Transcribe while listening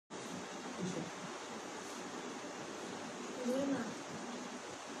সুপ্রিয়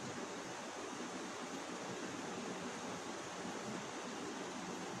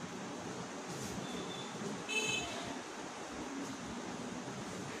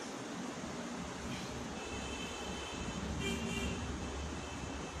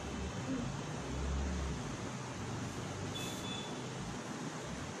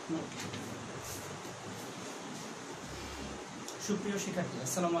শিক্ষার্থী,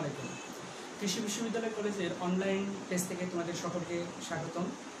 আসসালামু আলাইকুম। কৃষি বিশ্ববিদ্যালয় কলেজের অনলাইন টেস্ট থেকে তোমাদের সকলকে স্বাগতম।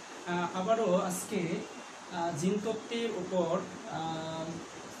 আবারও আজকে জিনতত্ত্বের উপর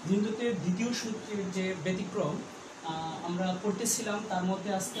জিনতত্ত্বের দ্বিতীয় সূত্রের যে ব্যতিক্রম আমরা পড়তেছিলাম, তার মধ্যে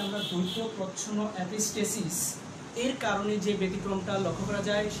আজকে আমরা দ্বৈত প্রচ্ছন্ন অ্যাপিস্টেসিস এর কারণে যে ব্যতিক্রমটা লক্ষ্য করা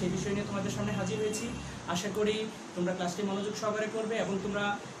যায় সেই বিষয় নিয়ে তোমাদের সামনে হাজির হয়েছি। আশা করি তোমরা ক্লাসটি মনোযোগ সহকারে করবে এবং তোমরা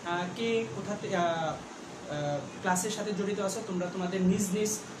কে কোথাতে ক্লাসের সাথে জড়িত আছো তোমরা তোমাদের নিজ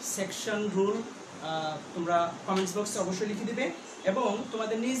নিজ সেকশন রুল তোমরা কমেন্টস বক্সে অবশ্যই লিখে দিবে এবং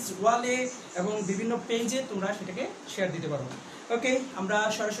তোমাদের নিজ ওয়ালে এবং বিভিন্ন পেজে তোমরা সেটাকে শেয়ার দিতে পারো। ওকে, আমরা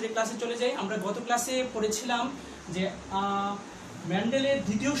সরাসরি ক্লাসে চলে যাই। আমরা গত ক্লাসে পড়েছিলাম যে মেন্ডেলের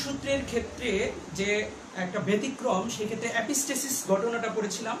দ্বিতীয় সূত্রের ক্ষেত্রে যে একটা ব্যতিক্রম, সেক্ষেত্রে অ্যাপিস্টেসিস ঘটনাটা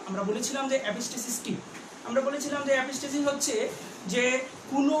পড়েছিলাম। আমরা বলেছিলাম যে অ্যাপিস্টেসিস কি? আমরা বলেছিলাম যে অ্যাপিস্টেসিস হচ্ছে যে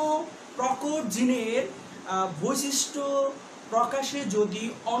কোনো প্রকট জিনের বৈশিষ্ট্য প্রকাশে যদি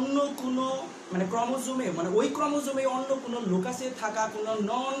অন্য কোনো ক্রোমোজোমে ওই ক্রোমোজোমে অন্য কোনো লোকাসে থাকা কোনো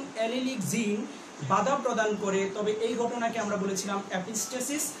নন অ্যালিলিক জিন বাধা প্রদান করে, তবে এই ঘটনাকে আমরা বলেছিলাম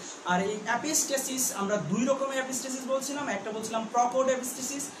অ্যাপিস্টেসিস। আর এই অ্যাপিস্টেসিস আমরা দুই রকমের অ্যাপিস্টেসিস বলছিলাম। একটা বলছিলাম প্রকট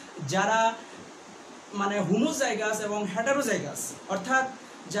অ্যাপিস্টেসিস, যারা হোমোজাইগাস এবং হেটারোজাইগাস, অর্থাৎ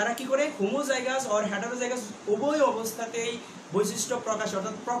যারা কি করে হোমোজাইগাস আর হেটারোজাইগাস উভয় অবস্থাতেই বৈশিষ্ট্য প্রকাশ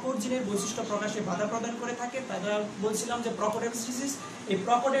অর্থাৎ প্রকট জিনের বৈশিষ্ট্য প্রকাশে বাধা প্রদান করে থাকে, তারা বলছিলাম যে প্রকট অ্যাপিস্টেসিস। এই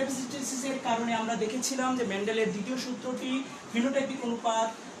প্রকট অ্যাপিস্টেসিসের কারণে আমরা দেখেছিলাম যে মেন্ডেলের দ্বিতীয় সূত্রটি ফিনোটাইপিক অনুপাত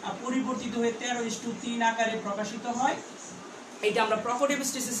পরিবর্তিত হয়ে 13:3 আকারে প্রকাশিত হয়। এটা আমরা প্রকট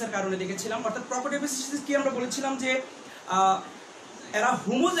অ্যাপিস্টেসিসের কারণে দেখেছিলাম। অর্থাৎ প্রকট অ্যাপিস্টেসিস কি আমরা বলেছিলাম যে এরা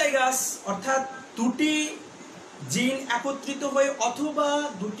হোমোজাইগাস অর্থাৎ দুটি জিন একত্রিত হয়ে অথবা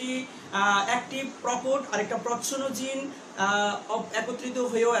দুটি একটি প্রকট আরেকটা প্রচ্ছন্ন জিন একত্রিত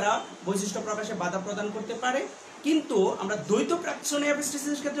হয়েও এরা বৈশিষ্ট্য প্রকাশে বাধা প্রদান করতে পারে। কিন্তু আমরা দ্বৈত প্রাচ্ছন্ন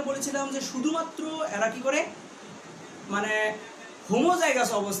অ্যাপিস্টেসিসের ক্ষেত্রে বলেছিলাম যে শুধুমাত্র এরা কি করে হোমোজাইগাস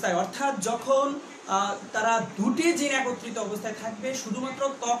অবস্থায়, অর্থাৎ যখন তারা দুটি জিন একত্রিত অবস্থায় থাকবে শুধুমাত্র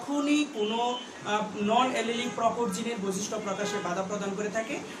তখনই কোনো নন অ্যালিলিক প্রকট জিনের বৈশিষ্ট্য প্রকাশে বাধা প্রদান করে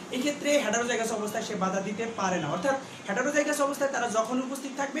থাকে। এক্ষেত্রে হেটারোজাইগাস অবস্থায় সে বাধা দিতে পারে না। অর্থাৎ হেটারোজাইগাস অবস্থায় তারা যখন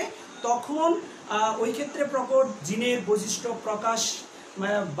উপস্থিত থাকবে তখন ওই ক্ষেত্রে প্রকট জিনের বৈশিষ্ট্য প্রকাশ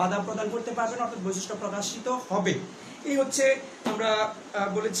বাধা প্রদান করতে পারবে না, অর্থাৎ বৈশিষ্ট্য প্রকাশিত হবে। এই হচ্ছে আমরা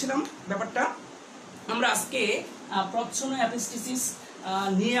বলেছিলাম ব্যাপারটা। আমরা আজকে প্রচ্ছন্ন অ্যাপিস্টেসিস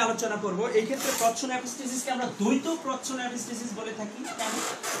নিয়ে আলোচনা করব। এই ক্ষেত্রে প্রচ্ছন্ন অ্যাপিস্টেসিসকে আমরা দ্বৈত প্রচ্ছন্ন অ্যাপিস্টেসিস বলে থাকি।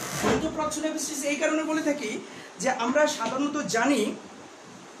 দ্বৈত প্রচ্ছন্ন অ্যাপিস্টেসিস এই কারণে বলে থাকি যে আমরা সাধারণত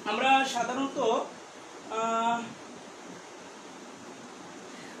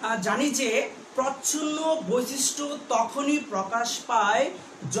জানি যে প্রচ্ছন্ন বৈশিষ্ট্য তখনই প্রকাশ পায়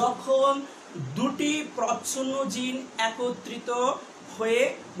যখন দুটি প্রচ্ছন্ন জিন একত্রিত হয়ে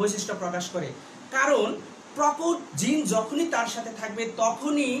বৈশিষ্ট্য প্রকাশ করে। কারণ প্রকট জিন যখনই তার সাথে থাকবে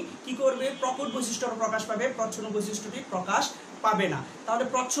তখনই কি করবে, প্রকট বৈশিষ্ট্য প্রকাশ পাবে, প্রচ্ছন্ন বৈশিষ্ট্যটি প্রকাশ পাবে না। তাহলে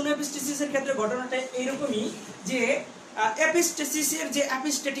প্রচ্ছন্ন অ্যাপিস্টেসিসের ক্ষেত্রে ঘটনাটা এইরকমই যে অ্যাপিস্টেসিসের যে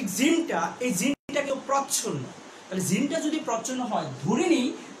অ্যাপিস্টেটিক জিনটা, এই জিনটাকে প্রচ্ছন্ন। তাহলে জিনটা যদি প্রচ্ছন্ন হয়, ধরে নিই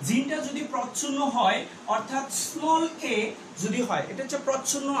জিনটা যদি প্রচ্ছন্ন হয় অর্থাৎ স্মল এ যদি হয়, এটা হচ্ছে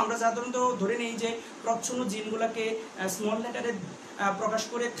প্রচ্ছন্ন। আমরা সাধারণত ধরে নিই যে প্রচ্ছন্ন জিনগুলোকে স্মল লেটারে প্রকাশ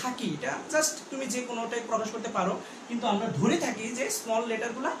করে থাকি। এটা জাস্ট তুমি যে কোনোটাই প্রকাশ করতে পারো, কিন্তু আমরা ধরে থাকি যে স্মল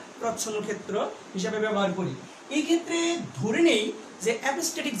লেটারগুলো প্রচ্ছন্ন ক্ষেত্র হিসাবে ব্যবহার করি। এই ক্ষেত্রে ধরে নেই যে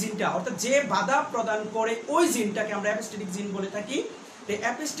অ্যাপিস্টেটিক জিনটা অর্থাৎ যে বাধা প্রদান করে ওই জিনটাকে আমরা অ্যাপিস্টেটিক জিন বলে থাকি। এই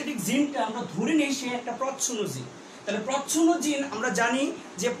অ্যাপিস্টেটিক জিনটা আমরা ধরে নেই সে একটা প্রচ্ছন্ন জিন। তাহলে প্রচ্ছন্ন জিন আমরা জানি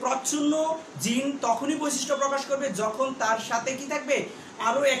যে প্রচ্ছন্ন জিন তখনই বৈশিষ্ট্য প্রকাশ করবে যখন তার সাথে কি থাকবে,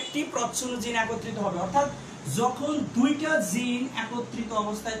 আরো একটি প্রচ্ছন্ন জিন একত্রিত হবে। অর্থাৎ যখন দুইটা জিন একত্রিত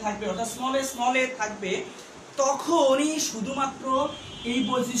অবস্থায় থাকবে অর্থাৎ স্মল এ থাকবে, তখনই শুধুমাত্র এই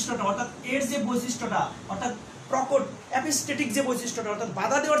বৈশিষ্ট্যটা অর্থাৎ এর যে বৈশিষ্ট্যটা অর্থাৎ প্রকট অ্যাপিস্টেটিক যে বৈশিষ্ট্যটা অর্থাৎ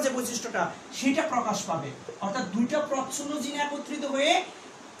বাধা দেওয়ার যে বৈশিষ্ট্যটা সেটা প্রকাশ পাবে। অর্থাৎ দুইটা প্রচ্ছন্ন জিন একত্রিত হয়ে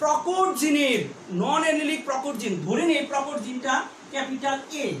প্রকট জিনের নন অ্যালিলিক প্রকট জিন, ধরে নিই প্রকট জিনটা ক্যাপিটাল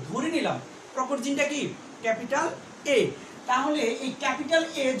এ, ধরে নিলাম প্রকট জিনটা কি ক্যাপিটাল এ। তাহলে এই ক্যাপিটাল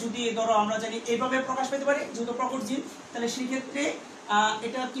এ যদি ধরো আমরা জানি এইভাবে প্রকাশ পেতে পারে যেহেতু প্রকট জিন, তাহলে সেই ক্ষেত্রে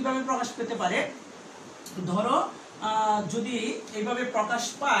এটা কিভাবে প্রকাশ পেতে পারে, ধরো যদি এইভাবে প্রকাশ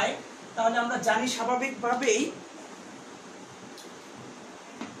পায় তাহলে আমরা জানি স্বাভাবিকভাবেই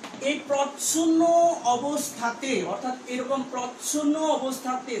এই প্রচ্ছন্ন অবস্থাতে, অর্থাৎ এরকম প্রচ্ছন্ন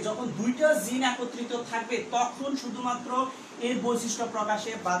অবস্থাতে যখন দুইটা জিন একত্রিত থাকবে তখন শুধুমাত্র এর বৈশিষ্ট্য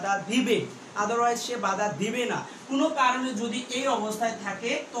প্রকাশে বাধা দিবে, আদারওয়াইজ সে বাধা দিবে না। কোনো কারণে যদি এই অবস্থায়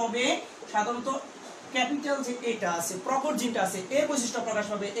থাকে তবে সাধারণত ক্যাপিটাল যে এটা আছে, প্রকট জিনটা আছে, এর বৈশিষ্ট্য প্রকাশ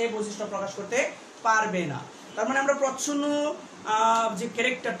পাবে, এই বৈশিষ্ট্য প্রকাশ করতে পারবে না। তার মানে আমরা প্রচ্ছন্ন যে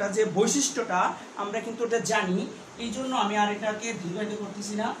ক্যারেক্টারটা, যে বৈশিষ্ট্যটা আমরা কিন্তু এটা জানি। এই জন্য আমি আর এটাকে দীর্ঘায়িত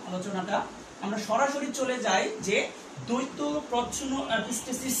করতেছি না আলোচনাটা, আমরা সরাসরি চলে যাই যে দ্বৈত প্রচ্ছন্ন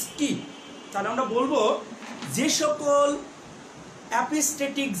অ্যাপিস্টেসিস কি। তাহলে আমরা বলবো যে সকল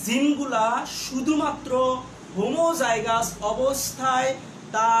অ্যাপিস্টেটিক জিনগুলা শুধুমাত্র হোমোজাইগাস অবস্থায়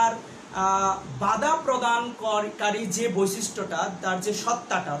তার বাধা প্রদানকারী যে বৈশিষ্ট্যটা, তার যে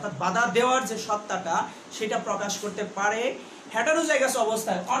সত্তাটা, অর্থাৎ বাধা দেওয়ার যে সত্তাটা, সেটা প্রকাশ করতে পারে হেটারোজাইগাস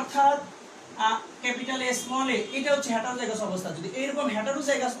অবস্থায়, অর্থাৎ ক্যাপিটাল এ স্মল এ, এটা হচ্ছে হেটারোজাইগাস অবস্থা। যদি এরকম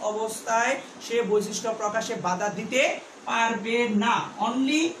হেটারোজাইগাস অবস্থায় সে বৈশিষ্ট্য প্রকাশে বাধা দিতে পারবে না।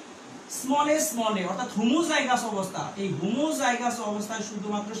 অনলি স্মল এ অর্থাৎ হোমোজাইগাস অবস্থা, এই হোমোজাইগাস অবস্থায়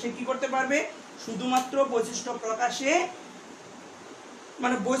শুধুমাত্র সে কি করতে পারবে, শুধুমাত্র বৈশিষ্ট্য প্রকাশে,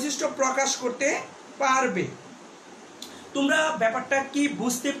 মানে বৈশিষ্ট্য প্রকাশ করতে পারবে। তোমরা ব্যাপারটা কি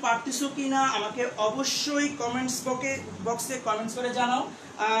বুঝতে পারতেছো কিনা আমাকে অবশ্যই কমেন্টস বক্সে কমেন্টস করে জানাও।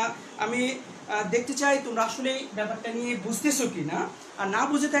 আমি দেখতে চাই তোমরা আসলে ব্যাপারটা নিয়ে বুঝতেছো কিনা, আর না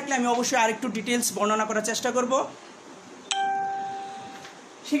বুঝে থাকলে আমি অবশ্যই আরেকটু ডিটেলস বর্ণনা করার চেষ্টা করব।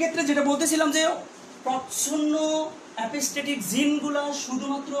 সেক্ষেত্রে যেটা বলতেছিলাম যে প্রচ্ছন্ন অ্যাপিস্টেটিক জিনগুলা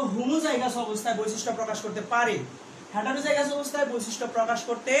শুধুমাত্র হোমোজাইগাস অবস্থায় বৈশিষ্ট্য প্রকাশ করতে পারে, হেটারোজাইগাস অবস্থায় বৈশিষ্ট্য প্রকাশ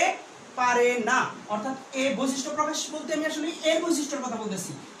করতে পারে না। অর্থাৎ এই বৈশিষ্ট্য প্রকাশ বলতে আমি আসলে এর বৈশিষ্ট্যের কথা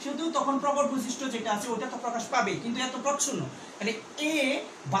বলতেছি, শুধু তখন প্রকট বৈশিষ্ট্য যেটা আছে ওটা তো প্রকাশ পাবে, কিন্তু এত প্রচ্ছন্ন, মানে এ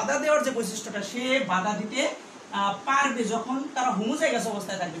বাধা দেওয়ার যে বৈশিষ্ট্যটা, সে বাধা দিতে পারবে যখন তারা হোমোজাইগাস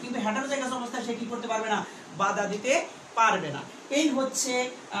অবস্থায় থাকবে, কিন্তু হেটারোজাইগাস অবস্থায় সে কি করতে পারবে না, বাধা দিতে পারবে না। এই হচ্ছে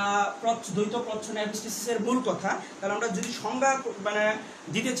দ্বৈত প্রচ্ছন্ন অ্যাপিস্টেসিসের মূল কথা। তাহলে আমরা যদি সংজ্ঞা মানে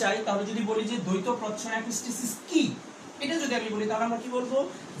দিতে চাই, তাহলে যদি বলি যে দ্বৈত প্রচ্ছন্ন অ্যাপিস্টেসিস কি, এটা যদি আমি বলি তাহলে আমরা কি বলবো,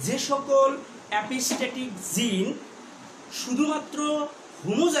 যে সকল অ্যাপিস্টেটিক জিন শুধুমাত্র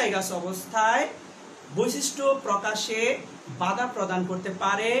হোমোজাইগাস অবস্থায় বৈশিষ্ট্য প্রকাশে বাধা প্রদান করতে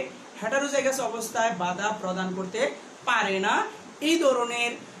পারে, হেটারোজাইগাস অবস্থায় বাধা প্রদান করতে পারে না, এই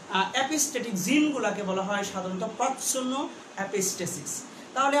ধরনের অ্যাপিস্টেটিক জিনগুলোকে বলা হয় সাধারণত প্রচ্ছন্ন অ্যাপিস্টেসিস।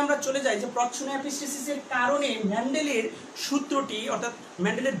 তাহলে আমরা চলে যাই যে প্রচ্ছন্ন অ্যাপিস্টেসিসের কারণে মেন্ডেলের সূত্রটি, অর্থাৎ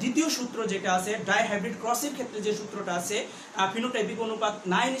মেন্ডেলের দ্বিতীয় সূত্র যেটা আছে ডাইহাইব্রিড ক্রসের ক্ষেত্রে যে সূত্রটা আছে, ফিনোটাইপিক অনুপাত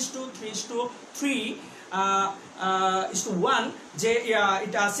 9:3:3:1, যে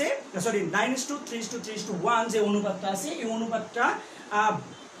এটা আছে, সরি 9:3:3:1 যে অনুপাতটা আছে, এই অনুপাতটা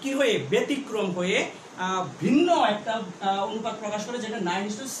কি হয়ে ব্যতিক্রম হয়ে ভিন্ন একটা অনুপাত প্রকাশ করে, যেটা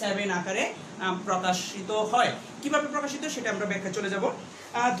 9:7 আকারে প্রকাশিত হয়। কিভাবে প্রকাশিত সেটা আমরা ব্যাখ্যা চলে যাব।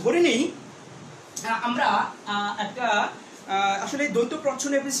 ধরে নেই আমরা একটা আসলে দ্বৈত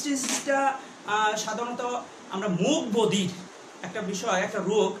প্রচ্ছন্ন অ্যাপিস্টেসিসটা সাধারণত আমরা মুখ বধির একটা বিষয়, একটা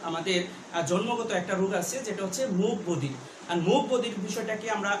রোগ, আমাদের জন্মগত একটা রোগ আছে যেটা হচ্ছে মুখ বধির। আর মুখ বধির বিষয়টাকে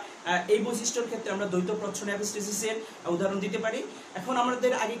আমরা এই বৈশিষ্ট্যের ক্ষেত্রে আমরা দ্বৈত প্রচ্ছন্ন অ্যাপিস্টেসিসের উদাহরণ দিতে পারি। এখন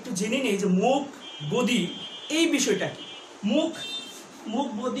আমাদের আগে একটু জেনে নেই যে মুখ বধির এই বিষয়টা কি। মুখ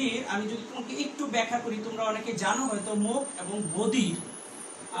বধির আমি যদি তোমাকে একটু ব্যাখ্যা করি, তোমরা অনেকে জানো হয়তো, মুখ এবং বধির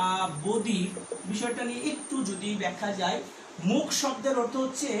বিষয়টা নিয়ে একটু যদি ব্যাখ্যা যায়। মুখ শব্দের অর্থ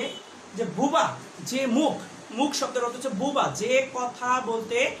হচ্ছে যে বোবা, যে মুখ শব্দের অর্থ হচ্ছে বোবা, যে কথা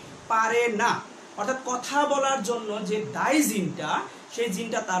বলতে পারে না, অর্থাৎ কথা বলার জন্য যে দায়ী জিনটা, সেই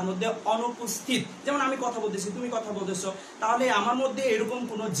জিনটা তার মধ্যে অনুপস্থিত। যেমন আমি কথা বলতেছি, তুমি কথা বলতেছো, তাহলে আমার মধ্যে এরকম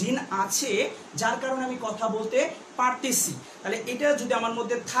কোনো জিন আছে যার কারণে আমি কথা বলতে পারতেছি। তাহলে এটা যদি আমার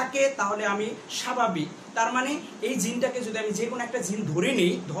মধ্যে থাকে তাহলে আমি স্বাভাবিক। তার মানে এই জিনটাকে যদি আমি যে কোনো একটা জিন ধরে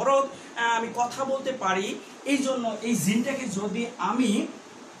নিই, ধরো আমি কথা বলতে পারি, এই জন্য এই জিনটাকে যদি আমি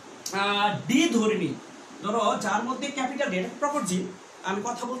ডি ধরে নিই, ধরো যার মধ্যে ক্যাপিটাল ডি, এটা প্রকট জিন, আমি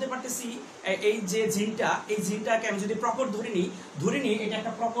কথা বলতে পারতেছি, এই যে জিনটা, এই জিনটাকে আমি যদি প্রকট ধরে নিই এটা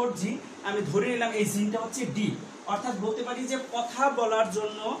একটা প্রকট জিন, আমি ধরে নিলাম এই জিনটা হচ্ছে ডি। অর্থাৎ বলতে পারি যে কথা বলার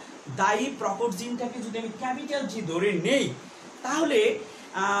জন্য দায়ী প্রকট জিনটাকে যদি আমি ক্যাপিটাল জি ধরে নেই, তাহলে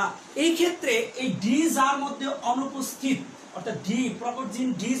এই ক্ষেত্রে এই ডি যার মধ্যে অনুপস্থিত, অর্থাৎ ডি প্রকট জিন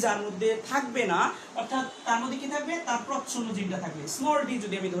ডি যার মধ্যে থাকবে না, অর্থাৎ তার মধ্যে কি থাকবে, তার প্রচ্ছন্ন জিনটা থাকবে স্মল ডি।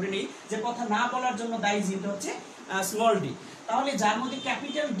 যদি আমি ধরে নিই যে কথা না বলার জন্য দায়ী জিনটা হচ্ছে স্মল ডি, তাহলে যার মধ্যে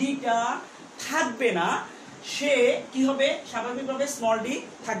ক্যাপিটাল ডিটা থাকবে না, সে কি হবে, স্বাভাবিকভাবে স্মল ডি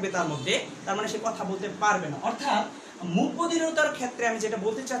থাকবে তার মধ্যে, তার মানে সে কথা বলতে পারবে না। অর্থাৎ মুখ বধিরতার ক্ষেত্রে আমি যেটা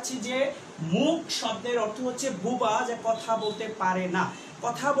বলতে চাচ্ছি যে মুখ শব্দের অর্থ হচ্ছে বোবা, যে কথা বলতে পারে না।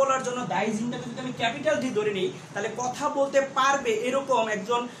 কথা বলার জন্য দায়ী জিনটাকে যদি আমি ক্যাপিটাল ডি ধরে নিই, তাহলে কথা বলতে পারবে এরকম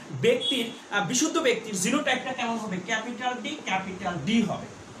একজন ব্যক্তির, বিশুদ্ধ ব্যক্তির জিনোটাইপটা কেমন হবে, ক্যাপিটাল ডি হবে।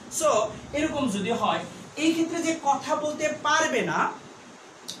 সো এরকম যদি হয়, এই ক্ষেত্রে যে কথা বলতে পারবে না,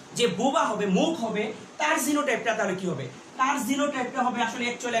 যে বোবা হবে, মুখ হবে, তার জিনোটাইপটা তাহলে কি হবে, তার জিনোটাইপটা হবে আসলে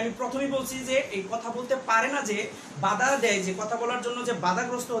অ্যাকচুয়ালি আমি প্রথমেই বলছি যে এই কথা বলতে পারে না, যে বাধা দেয়, যে কথা বলার জন্য যে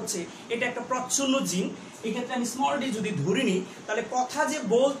বাধাগ্রস্ত হচ্ছে, এটা একটা প্রচ্ছন্ন জিন। এই ক্ষেত্রে আমি স্মল ডি যদি ধরে নিই, তাহলে কথা যে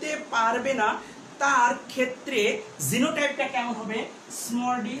বলতে পারবে না তার ক্ষেত্রে জিনোটাইপটা কেমন হবে,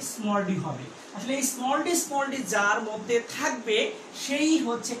 স্মল ডি হবে। আসলে এই স্মল ডি যার মধ্যে থাকবে সেই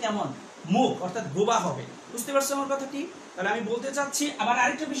হচ্ছে কেমন, মুখ, অর্থাৎ বোবা হবে। বুঝতে পারছো আমার কথাটি? তাহলে আমি বলতে চাচ্ছি, আবার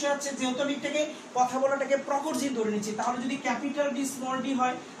আরেকটা বিষয় হচ্ছে, যেহেতু আমি এটাকে কথা বলাটাকে প্রকট জিন ধরে নিচ্ছি, তাহলে যদি ক্যাপিটাল ডি স্মল ডি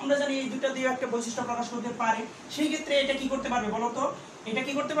হয়, আমরা জানি এই দুটো দিয়ে একটা বৈশিষ্ট্য প্রকাশ করতে পারে, সেই ক্ষেত্রে এটা কি করতে পারবে বলো তো, এটা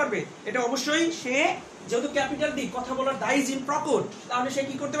কি করতে পারবে, এটা অবশ্যই সে, যেহেতু ক্যাপিটাল ডি কথা বলার দায়ী জিন প্রকট, তাহলে সে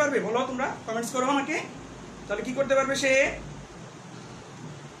কি করতে পারবে বলো, তোমরা কমেন্টস করো আমাকে। তাহলে কি করতে পারবে সে,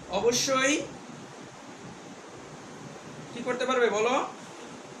 অবশ্যই কি করতে পারবে বলো,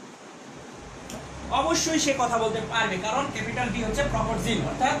 অবশ্যই সে কথা বলতে পারবে, কারণ ক্যাপিটাল ডি হচ্ছে প্রকট জিন,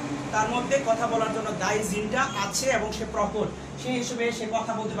 অর্থাৎ তার মধ্যে কথা বলার জন্য দায়ী জিনটা আছে এবং সে প্রকট, সেই হিসেবে সে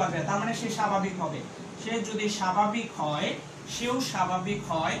কথা বলতে পারবে। তার মানে সে স্বাভাবিক হবে। সে যদি স্বাভাবিক হয়, সেও স্বাভাবিক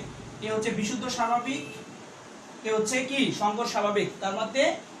হয়, এ হচ্ছে বিশুদ্ধ স্বাভাবিক, এ হচ্ছে কি সংকর স্বাভাবিক, তার মধ্যে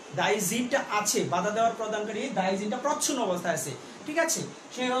দায়ী জিনটা আছে, বাধা দেওয়ার প্রদানকারী দায়ী জিনটা প্রচ্ছন্ন অবস্থায় আছে, ঠিক আছে।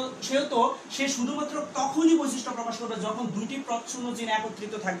 সেহেতু সে শুধুমাত্র তখনই বৈশিষ্ট্য প্রকাশ করবে যখন দুটি প্রচ্ছন্ন জিন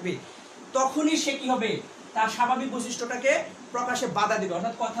একত্রিত থাকবে, তখনই সে কি হবে, তার স্বাভাবিক বৈশিষ্ট্যটাকে প্রকাশে বাধা দিবে,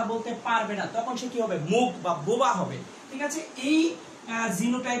 অর্থাৎ কথা বলতে পারবে না, তখন সে কি হবে, মুখ বা বোবা হবে, ঠিক আছে। এই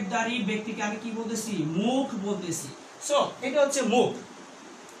জিনোটাইপধারী ব্যক্তিকে আমি কি বলতেছি, মুখ বলতেছি। সো এটা হচ্ছে মুখ।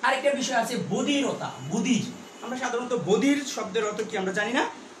 আরেকটা বিষয় আছে বধিরতা, বধির। আমরা সাধারণত বধির শব্দের অর্থ কি আমরা জানি না,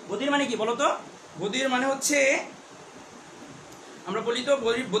 বধির মানে কি বলতো, বধির মানে হচ্ছে, আমরা বলি তো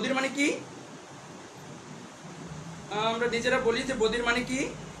বধির মানে কি, আমরা নিজেরা বলি যে বধির মানে কি,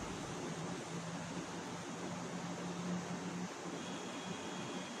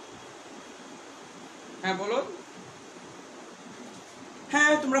 হ্যাঁ বলো,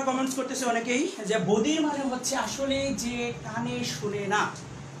 হ্যাঁ তোমরা কমেন্টস করতেছো অনেকেই, যে বধির মানে হচ্ছে আসলে যে কানে শোনে না।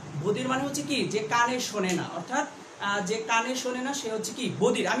 বধির মানে হচ্ছে কি, যে কানে শোনে না, অর্থাৎ যে কানে শোনে না সে হচ্ছে কি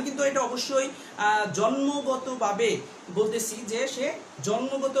বধির। আমি কিন্তু এটা অবশ্যই জন্মগতভাবে বলতেছি, যে সে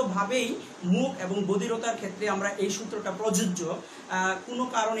জন্মগতভাবেই মুখ এবং বধিরতার ক্ষেত্রে আমরা এই সূত্রটা প্রযোজ্য। কোনো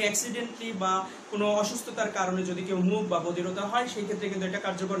কারণে অ্যাক্সিডেন্টলি বা কোনো অসুস্থতার কারণে যদি কেউ মুখ বা বধিরতা হয়, সেই ক্ষেত্রে কিন্তু এটা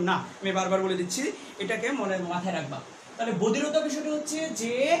কার্যকর না। আমি বারবার বলে দিচ্ছি, এটাকে মাথায় রাখবা। তাহলে বধিরতা বিষয়টা হচ্ছে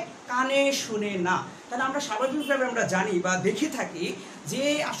যে কানে শুনে না। তাহলে আমরা স্বাভাবিকভাবে আমরা জানি বা দেখে থাকি যে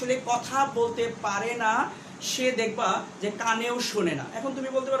আসলে কথা বলতে পারে না, সে দেখবা যে কানেও শোনে না। এখন তুমি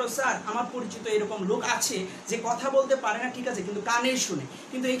বলতে পারো স্যার আমার পরিচিত এরকম লোক আছে যে কথা বলতে পারে না, ঠিক আছে, কিন্তু কানে শুনে।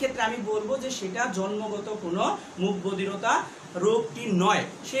 কিন্তু এই ক্ষেত্রে আমি বলবো যে সেটা জন্মগত কোনো মুখ বধিরতা রোগটি নয়।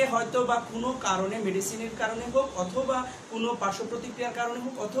 সে হয়তো বা কোনো কারণে, মেডিসিনের কারণে হোক, অথবা কোনো পার্শ্ব প্রতিক্রিয়ার কারণে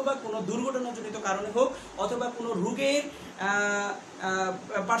হোক, অথবা কোনো দুর্ঘটনাজনিত কারণে হোক, অথবা কোনো রোগের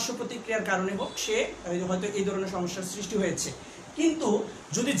পার্শ্ব প্রতিক্রিয়ার কারণে হোক, সে হয়তো এই ধরনের সমস্যার সৃষ্টি হয়েছে। কিন্তু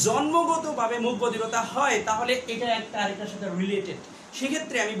যদি জন্মগতভাবে মুখ বধিরতা হয়, তাহলে এটা একটা আরেকটার সাথে রিলেটেড।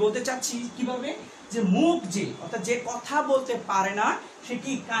 সেক্ষেত্রে আমি বলতে চাচ্ছি কিভাবে, যে মুখ যে, অর্থাৎ যে কথা বলতে পারে না সে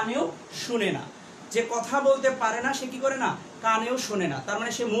কি কানেও শুনে না, যে কথা বলতে পারে না সে কি করে না, কানেও শোনে না, তার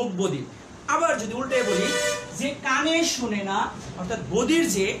মানে সে মুখ বধির। আবার যদি উল্টে বলি, যে কানে শোনে না অর্থাৎ বধির,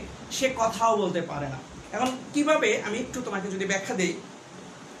 যে সে কথাও বলতে পারে না। এখন কিভাবে, আমি একটু তোমাকে যদি ব্যাখ্যা দেই,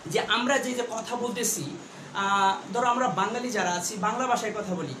 যে আমরা যে কথা বলতেছি, ধরো আমরা বাঙালি যারা আছি বাংলা ভাষায়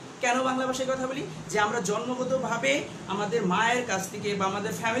কথা বলি। কেন বাংলা ভাষায় কথা বলি, যে আমরা জন্মগতভাবে আমাদের মায়ের কাছ থেকে বা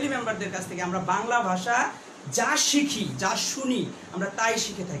আমাদের ফ্যামিলি মেম্বারদের কাছ থেকে আমরা বাংলা ভাষা যা শিখি, যা শুনি, আমরা তাই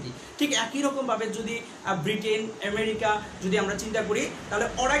শিখে থাকি। ঠিক একই রকমভাবে যদি ব্রিটেন, আমেরিকা যদি আমরা চিন্তা করি, তাহলে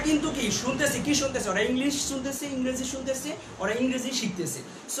ওরা কিন্তু কি শুনতেছে, কি শুনতেছে, ওরা ইংলিশ শুনতেছে, ইংরেজি শুনতেছে, ওরা ইংরেজি শিখতেছে।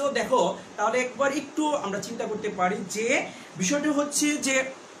 সো দেখো, তাহলে একবার একটু আমরা চিন্তা করতে পারি যে বিষয়টা হচ্ছে যে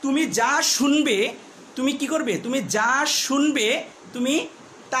তুমি যা শুনবে, তুমি কি করবে, তুমি যা শুনবে তুমি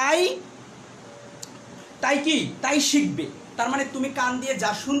তাই শিখবে। তার মানে তুমি কান দিয়ে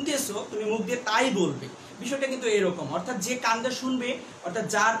যা শুনতেছো তুমি মুখ দিয়ে তাই বলবে। বিষয়টা কিন্তু এরকম, অর্থাৎ যে কান দিয়ে শুনবে, অর্থাৎ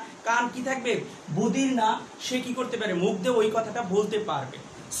যার কান কি থাকবে, বধির না, সে কি করতে পারে, মুখ দিয়ে ওই কথাটা বলতে পারবে।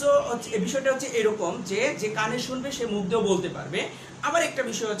 সো এই বিষয়টা হচ্ছে এরকম যে যে কানে শুনবে সে মুখ দিয়েও বলতে পারবে। আবার একটা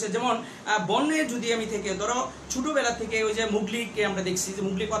বিষয় হচ্ছে যেমন বর্ণে যদি আমি থেকে ধরো ছোটবেলা থেকে ওই যে মুগলিকে আমরা দেখছি যে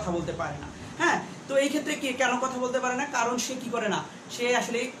মুগলি কথা বলতে পারে না, হ্যাঁ, তো এই ক্ষেত্রে কি কেন কথা বলতে পারে না? কারণ সে কি করে না, সে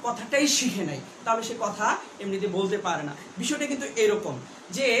আসলে কথাটাই শিখে নাই, তাহলে সে কথা এমনিতে বলতে পারে না। বিষয়টা কিন্তু এরকম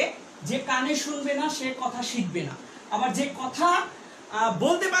যে যে কানে শুনবে না সে কথা শিখবে না, আবার যে কথা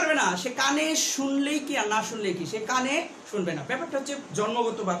বলতে পারবে না সে কানে শুনলেই কি আর না শুনলেই কি, সে কানে শুনবে না। ব্যাপারটা হচ্ছে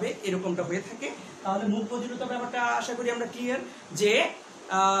জন্মগতভাবে এরকমটা হয়ে থাকে। তাহলে মুখ বধিরতা ব্যাপারটা আশা করি আমরা ক্লিয়ার যে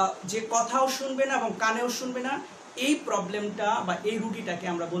যে কথাও শুনবে না এবং কানেও শুনবে না, এই প্রবলেমটা বা এই রুগীটাকে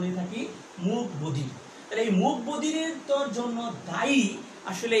আমরা বলে থাকি মুখ বধির। তাহলে এই মুখ বধিরের তোর জন্য দায়ী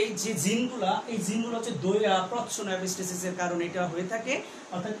আসলে যে জিনগুলা, এই জিনগুলো হচ্ছে প্রচ্ছন্ন অ্যাপিস্টেসিসের কারণে এটা হয়ে থাকে,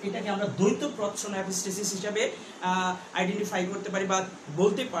 অর্থাৎ এটাকে আমরা দ্বৈত প্রচ্ছন্ন অ্যাপিস্টেসিস হিসাবে আইডেন্টিফাই করতে পারি বা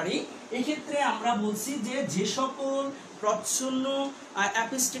বলতে পারি। এই ক্ষেত্রে আমরা বলছি যে যে সকল প্রচ্ছন্ন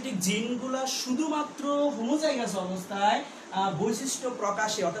অ্যাপিস্টেটিক জিনগুলা শুধুমাত্র হোমোজাইগাস অবস্থায় বৈশিষ্ট্য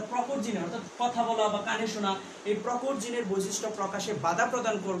প্রকাশে, অর্থাৎ প্রকট জিনের, অর্থাৎ কথা বলা বা কানে শোনা, এই প্রকট জিনের বৈশিষ্ট্য প্রকাশে বাধা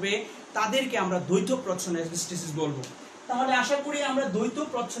প্রদান করবে, তাদেরকে আমরা দ্বৈত প্রচ্ছন্ন অ্যাপিস্টেসিস বলবো। তাহলে আশা করি আমরা দ্বৈত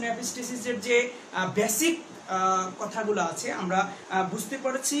প্রচ্ছন্ন অ্যাপিস্টেসিসের যে বেসিক কথাগুলো আছে আমরা বুঝতে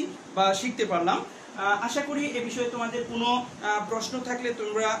পারছি বা শিখতে পারলাম। আশা করি এ বিষয়ে তোমাদের কোনো প্রশ্ন থাকলে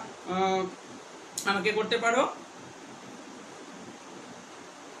তোমরা আমাকে করতে পারো।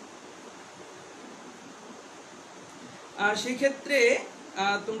 সেই ক্ষেত্রে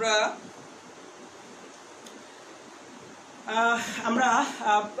তোমরা আমরা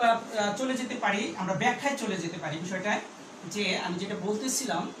চলে যেতে পারি, আমরা ব্যাখ্যায় চলে যেতে পারি বিষয়টা। যে আমি যেটা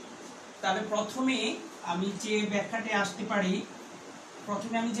বলতেছিলাম, তাহলে প্রথমে আমি যে ব্যাখ্যাতে আসতে পারি,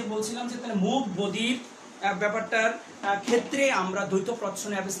 প্রথমে আমি যে বলছিলাম যে তাহলে মুখ বধির ব্যাপারটার ক্ষেত্রে আমরা দ্বৈত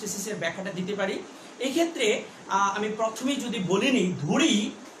প্রচ্ছন্ন অ্যাপিস্টেসিসের ব্যাখ্যাটা দিতে পারি। এই ক্ষেত্রে আমি প্রথমেই যদি বলে নিই, ধরি,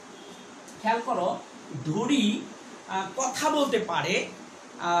 খেয়াল করো, ধরি কথা বলতে পারে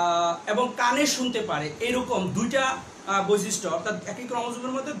এবং কানে শুনতে পারে, এরকম দুইটা বৈশিষ্ট্য, অর্থাৎ একই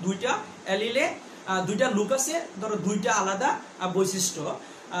ক্রোমোজোমের মধ্যে দুইটা অ্যালিলে দুইটা লুক আছে, ধরো দুইটা আলাদা বৈশিষ্ট্য।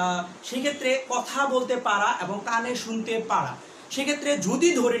 সেই ক্ষেত্রে কথা বলতে পারা এবং কানে শুনতে পারা, সেক্ষেত্রে যদি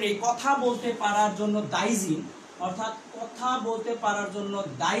ধরে নেই কথা বলতে পারার জন্য দায়ী জিন, অর্থাৎ কথা বলতে পারার জন্য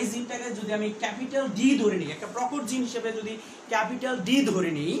দায়ী জিনটাকে যদি আমি ক্যাপিটাল ডি ধরে নিই, একটা প্রকট জিন হিসেবে যদি ক্যাপিটাল ডি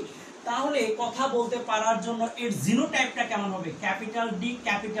ধরে নিই, তাহলে কথা বলতে পারার জন্য এর জিনোটাইপটা কেমন হবে?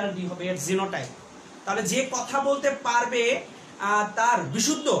 ক্যাপিটাল ডি হবে এর জিনোটাইপ। তাহলে যে কথা বলতে পারবে তার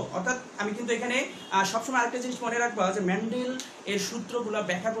বিশুদ্ধ, অর্থাৎ আমি কিন্তু এখানে সবসময় আরেকটা জিনিস মনে রাখবো যে মেন্ডেল এর সূত্রগুলো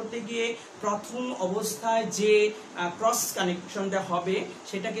ব্যাখ্যা করতে গিয়ে প্রথম অবস্থায় যে ক্রস কানেকশনটা হবে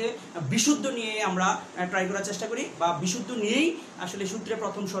সেটাকে বিশুদ্ধ নিয়ে আমরা ট্রাই করার চেষ্টা করি, বা বিশুদ্ধ নিয়েই আসলে সূত্রে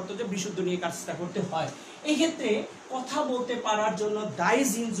প্রথম শর্ত যে বিশুদ্ধ নিয়ে কাজটা করতে হয়। এই ক্ষেত্রে কথা বলতে পারার জন্য দায়ী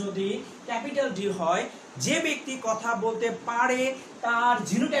জিন যদি ক্যাপিটাল ডি হয়, যে ব্যক্তি কথা বলতে পারে তার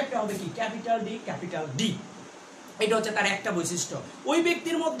জিনোটাইপটা হবে কি? Capital D. এটা হচ্ছে তার একটা বৈশিষ্ট্য। ওই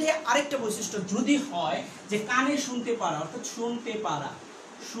ব্যক্তির মধ্যে আরেকটা বৈশিষ্ট্য যদি হয় যে কানে শুনতে পারা, অর্থাৎ শুনতে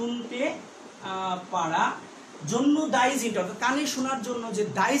পারা জন্য দায়ী জিনটা, অর্থাৎ কানে শোনার জন্য যে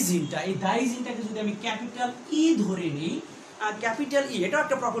দায়ী জিনটা, এই দায়ী জিনটাকে যদি আমি ক্যাপিটাল ই ধরে নিই, ক্যাপিটাল ই, এটাও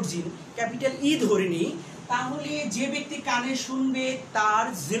একটা প্রকট জিন, ক্যাপিটাল ই ধরে নিই, তাহলে যে ব্যক্তি কানে শুনবে তার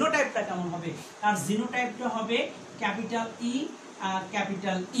জিনোটাইপটা কেমন হবে? তার জিনোটাইপটা হবে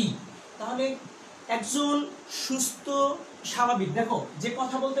ক্যাপিটাল ই। তাহলে একজন সুস্থ স্বাভাবিক, দেখো, যে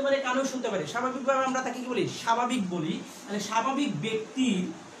কথা বলতে পারে কানেও শুনতে পারে, স্বাভাবিকভাবে আমরা তাকে কি বলি? স্বাভাবিক বলি। তাহলে স্বাভাবিক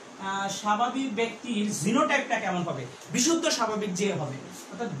ব্যক্তির জিনোটাইপটা কেমন হবে? বিশুদ্ধ স্বাভাবিক যে হবে,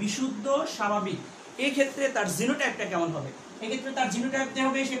 অর্থাৎ বিশুদ্ধ স্বাভাবিক, এই ক্ষেত্রে তার জিনোটাইপটা কেমন হবে? এক্ষেত্রে তার জিনোটাইপটা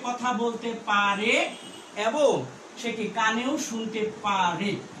হবে সে কথা বলতে পারে এবং সে কি কানেও শুনতে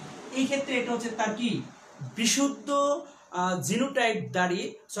পারে। এই ক্ষেত্রে এটা হচ্ছে তার কি? বিশুদ্ধ জিনোটাইপ দাঁড়িয়ে,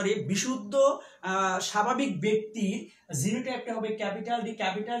 বিশুদ্ধ স্বাভাবিক ব্যক্তির জিনোটাইপটা হবে ক্যাপিটাল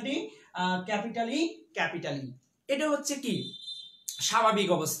ই। এটা হচ্ছে কি? স্বাভাবিক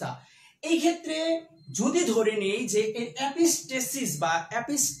অবস্থা। এই ক্ষেত্রে যদি ধরে নেই যে এর অ্যাপিস্টেসিস বা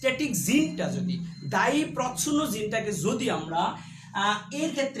অ্যাপিস্টেটিক জিনটা, যদি দায়ী প্রচ্ছন্ন জিনটাকে যদি আমরা এর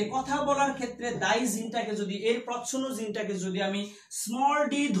ক্ষেত্রে কথা বলার ক্ষেত্রে দায়ী জিনটাকে যদি, এর প্রচ্ছন্ন জিনটাকে যদি আমি স্মল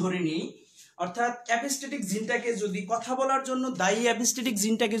ডি ধরে নিই, অর্থাৎ অ্যাপিস্টেটিক জিনটাকে যদি, কথা বলার জন্য দায়ী অ্যাপিস্টেটিক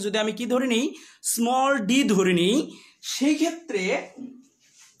জিনটাকে যদি আমি কি ধরে নিই? স্মল ডি ধরে নিই, সেই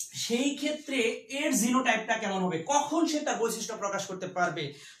সেই ক্ষেত্রে এর জিনোটাইপটা কেমন হবে, কখন সে তার বৈশিষ্ট্য প্রকাশ করতে পারবে।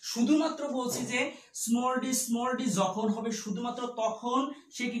 শুধুমাত্র বলছি যে স্মল ডি যখন হবে শুধুমাত্র তখন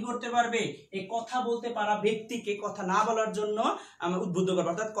সে কি করতে পারবে, এই কথা বলতে পারা ব্যক্তিকে কথা না বলার জন্য উদ্বুদ্ধ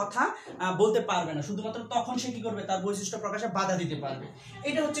করবে, অর্থাৎ কথা বলতে পারবে না, শুধুমাত্র তখন সে কি করবে, তার বৈশিষ্ট্য প্রকাশে বাধা দিতে পারবে।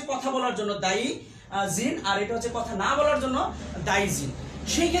 এটা হচ্ছে কথা বলার জন্য দায়ী জিন, আর এটা হচ্ছে কথা না বলার জন্য দায়ী জিন।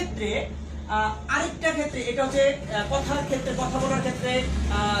 সেই ক্ষেত্রে আরেকটা ক্ষেত্রে এটা হচ্ছে কথার ক্ষেত্রে, কথা বলার ক্ষেত্রে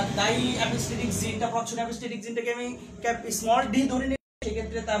দায়ী অ্যাপিস্টেটিক জিনটা, প্রচ্ছন্ন অ্যাপিস্টেটিক জিনটাকে আমি স্মল ডি ধরে নিই,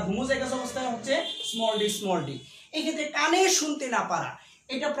 সেক্ষেত্রে তার হোমোজাইগাস অবস্থা হচ্ছে স্মল ডি। এই ক্ষেত্রে কানে শুনতে না পারা,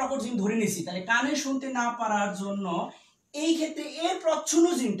 এটা প্রকট জিন ধরে নিছি, তাহলে কানে শুনতে না পারার জন্য এই ক্ষেত্রে এর প্রচ্ছন্ন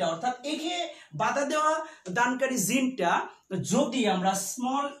জিনটা, অর্থাৎ একে বাধা দেওয়া দানকারী জিনটা যদি আমরা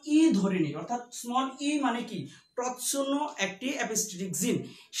স্মল ই ধরে নিই, অর্থাৎ স্মল ই মানে কি, প্রচ্ছন্ন একটি অ্যাপিস্টেটিক জিন,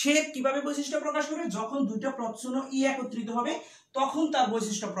 সে কিভাবে বৈশিষ্ট্য প্রকাশ করবে, যখন দুইটা প্রচ্ছন্ন ই একত্রিত হবে তখন তার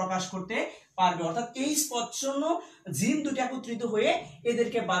বৈশিষ্ট্য প্রকাশ করতে পারবে, অর্থাৎ এই প্রচ্ছন্ন জিন দুটো একত্রিত হয়ে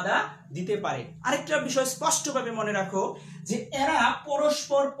এদেরকে বাধা দিতে পারে। আরেকটা বিষয় স্পষ্টভাবে মনে রাখো যে এরা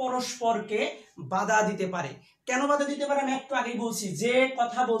পরস্পরকে বাধা দিতে পারে। কেন বাধা দিতে পারে আমি একটু আগেই বলছি, যে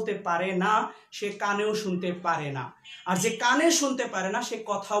কথা বলতে পারে না সে কানেও শুনতে পারে না, আর যে কানে শুনতে পারে না সে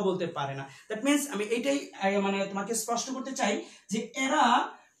কথাও বলতে পারে না। দ্যাট মিন্স আমি এইটাই মানে তোমাকে স্পষ্ট করতে চাই যে এরা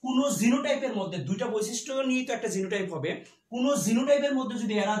কোনো জিনোটাইপের মধ্যে, দুইটা বৈশিষ্ট্য নিয়ে তো একটা জিনোটাইপ হবে, কোনো জিনোটাইপের মধ্যে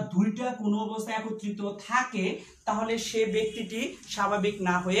যদি এরা দুইটা কোনো অবস্থায় একত্রিত থাকে তাহলে সে ব্যক্তিটি স্বাভাবিক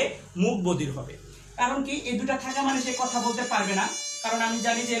না হয়ে মুখ বধির হবে। কারণ কি, এই দুটা থাকা মানে সে কথা বলতে পারবে না, কারণ আমি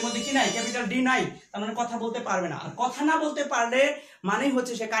জানি যে এর মধ্যে কি নাই, ক্যাপিটাল ডি নাই, তার মানে কথা বলতে পারবে না, আর কথা না বলতে পারলে মানেই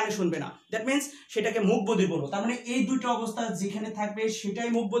হচ্ছে সে কানে শুনবে না, দ্যাট মিন্স সেটাকে মুখ বধির বলবো। তার মানে এই দুটো অবস্থা যেখানে থাকবে সেটাই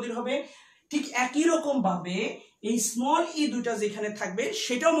মুখ বধির হবে। ঠিক একই রকম ভাবে এই স্মল ই দুইটা যেখানে থাকবে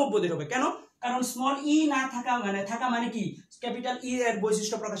সেটাও মুখ বধির হবে। কেন, কারণ স্মল ই না থাকা মানে কি, ক্যাপিটাল ই এর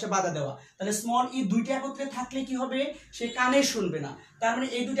বৈশিষ্ট্য প্রকাশে বাধা দেওয়া, তাহলে স্মল ই দুইটা একত্রে থাকলে কি হবে, সে কানে শুনবে না, তার মানে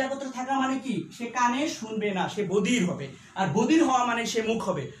এই দুইটা একত্রে থাকা মানে কি, সে কানে শুনবে না, সে বধির হবে, আর বধির হওয়া মানে সে মুখ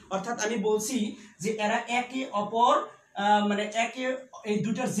হবে। অর্থাৎ আমি বলছি যে এরা একে অপর মানে একে এই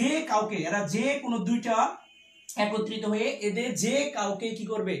দুইটা যে কাউকে, এরা যে কোনো দুইটা একত্রিত হয়ে এদের যে কাউকে কি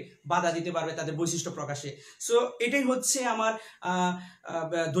করবে, বাধা দিতে পারবে তাদের বৈশিষ্ট্য প্রকাশে। সো এটাই হচ্ছে আমার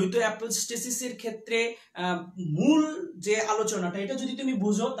দ্বৈত অ্যাপোস্টেসিসের ক্ষেত্রে মূল যে আলোচনাটা, এটা যদি তুমি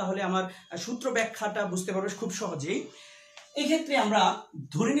বুঝো তাহলে আমার সূত্র ব্যাখ্যাটা বুঝতে পারবে খুব সহজেই। এই ক্ষেত্রে আমরা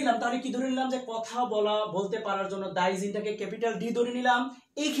ধরে নিলাম, তাহলে কি ধরে নিলাম, যে কথা বলতে পারার জন্য দায়ী জিনটাকে ক্যাপিটাল ডি ধরে নিলাম।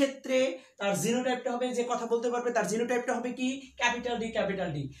 এই ক্ষেত্রে তার জিনোটাইপটা হবে, যে কথা বলতে পারবে তার জিনোটাইপটা হবে কি, ক্যাপিটাল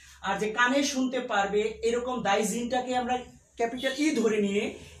ডি। আর যে কানে শুনতে পারবে এরকম দায়ী জিনটাকে আমরা ক্যাপিটাল ই ধরে নিয়ে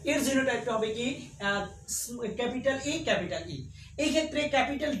এর জিনোটাইপটা হবে কি, ক্যাপিটাল ই। এই ক্ষেত্রে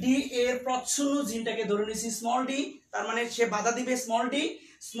ক্যাপিটাল ডি এর প্রচ্ছন্ন জিনটাকে ধরে নিয়েছি স্মল ডি, তার মানে সে বাধা দিবে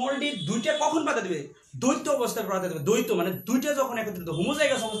স্মল ডি দুইটা কখন বাধা দিবে, দ্বৈত অবস্থায় বাধা দেবে, দ্বৈত মানে দুইটা যখন একত্রিত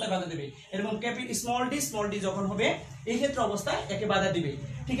হোমোজাইগাস অবস্থায় বাধা দেবে, এরকম স্মল ডি যখন হবে এই ক্ষেত্রে অবস্থায় একে বাধা দিবে।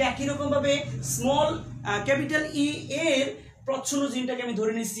 ঠিক একই রকম ভাবে ক্যাপিটাল ই এর প্রচ্ছন্ন জিনটাকে আমি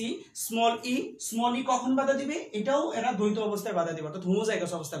ধরে নিচ্ছি স্মল ই কখন বাধা দিবে, এটাও এরা দ্বৈত অবস্থায় বাধা দিবে, অর্থাৎ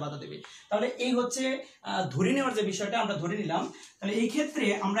হোমোজাইগাস অবস্থায় বাধা দিবে। তাহলে এই হচ্ছে ধরে নেওয়ার যে বিষয়টা আমরা ধরে নিলাম। তাহলে এই ক্ষেত্রে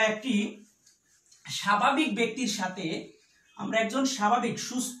আমরা একটি স্বাভাবিক ব্যক্তির সাথে, আমরা একজন স্বাভাবিক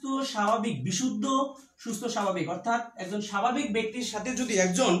সুস্থ স্বাভাবিক বিশুদ্ধ সুস্থ স্বাভাবিক, অর্থাৎ একজন স্বাভাবিক ব্যক্তির সাথে যদি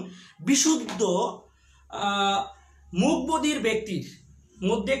একজন বিশুদ্ধ মুখবধির ব্যক্তির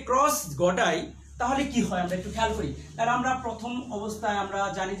মধ্যে ক্রস ঘটাই তাহলে কি হয় আমরা একটু খেয়াল করি। তাহলে আমরা প্রথম অবস্থায় আমরা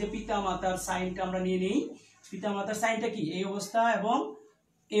জানি যে পিতা মাতার সাইনটা আমরা নিয়ে নিই। পিতা মাতার সাইনটা কি, এই অবস্থা এবং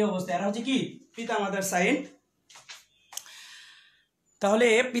এই অবস্থা, এরা হচ্ছে কি পিতা মাতার সাইন। তাহলে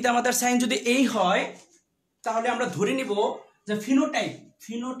পিতা মাতার সাইন যদি এই হয় তাহলে আমরা ধরে নিব যে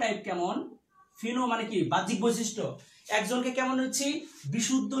ফিনোটাইপ কেমন, ফিনো মানে কি বাহ্যিক বৈশিষ্ট্য, একজনকে কেমন হচ্ছে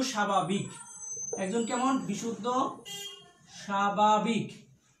বিশুদ্ধ স্বাভাবিক, একজন কেমন বিশুদ্ধ স্বাভাবিক,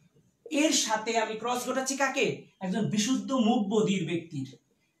 এর সাথে আমি ক্রস ঘটাচ্ছি কাকে, একজন বিশুদ্ধ মুখ বধির ব্যক্তির,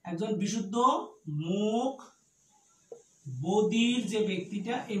 একজন বিশুদ্ধ মুখ বধির যে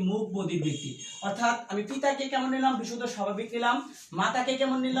ব্যক্তিটা, এই মুখ বধির ব্যক্তি, অর্থাৎ আমি পিতাকে কেমন নিলাম, বিশুদ্ধ স্বাভাবিক নিলাম, মাতাকে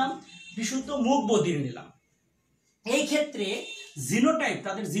কেমন নিলাম, বিশুদ্ধ মুখ বধির নিলাম। এই ক্ষেত্রে জিনোটাইপ,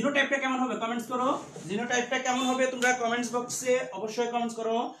 তাদের জিনোটাইপটা কেমন হবে কমেন্টস করো, জিনোটাইপটা কেমন হবে তোমরা কমেন্টস বক্সে অবশ্যই কমেন্টস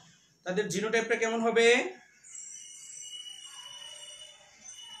করো, তাদের জিনোটাইপটা কেমন হবে।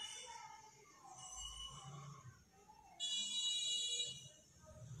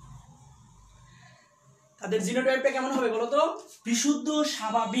 তাদের জিনোটাইপটা কেমন হবে বলো তো, বিশুদ্ধ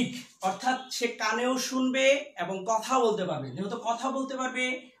স্বাভাবিক, অর্থাৎ সে কানেও শুনবে এবং কথা বলতে পারবে। যেহেতু কথা বলতে পারবে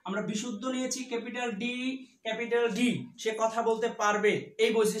আমরা বিশুদ্ধ নিয়েছি ক্যাপিটাল ডি, ক্যাপিটাল ডি, সে কথা বলতে পারবে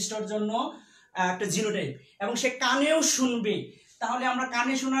এই বৈশিষ্ট্যের জন্য একটা জিনোটাইপ, এবং সে কানেও শুনবে। তাহলে আমরা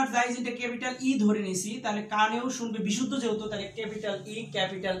কানে শোনার দায় যেটা ক্যাপিটাল ই ধরে নিছি, তাহলে কানেও শুনবে বিশুদ্ধ যেহেতু, তাহলে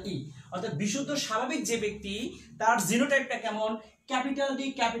ক্যাপিটাল ই, অর্থাৎ বিশুদ্ধ স্বাভাবিক যে ব্যক্তি তার জিনোটাইপটা কেমন, capital D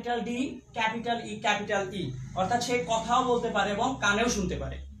capital D capital ই, অর্থাৎ সে কথাও বলতে পারে এবং কানেও শুনতে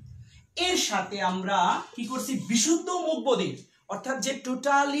পারে। এর সাথে আমরা কি করছি, বিশুদ্ধ মুখ বধির, অর্থাৎ যে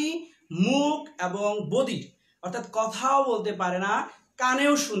টোটালি মুখ এবং বধির, অর্থাৎ কথাও বলতে পারে না,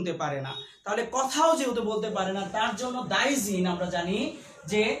 কানেও শুনতে পারে না। তাহলে কথাও যেহেতু বলতে পারে না, তার জন্য দায়ী জিন আমরা জানি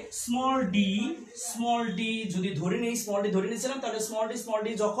যে স্মল ডি যদি ধরে নিই, স্মল ডি ধরে নিয়েছিলাম, তাহলে স্মল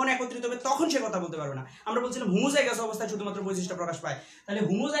ডি যখন একত্রিত হবে তখন সে কথা বলতে পারবে না। আমরা বলছিলাম হোমোজাইগাস অবস্থায় শুধুমাত্র বৈশিষ্ট্য প্রকাশ পায়, তাহলে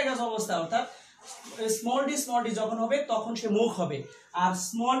হোমোজাইগাস অবস্থা অর্থাৎ স্মল ডি যখন হবে তখন সে মুখ হবে, আর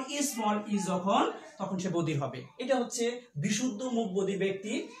স্মল ই যখন তখন সে বধির হবে। এটা হচ্ছে বিশুদ্ধ মুখ বধির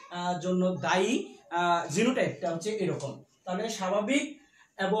ব্যক্তির জন্য দায়ী জিনোটাইপটা হচ্ছে এরকম। তাহলে স্বাভাবিক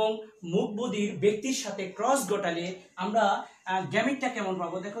এবং মুখ বধির ব্যক্তির সাথে ক্রস ঘটালে আমরা গ্যামিটটা কেমন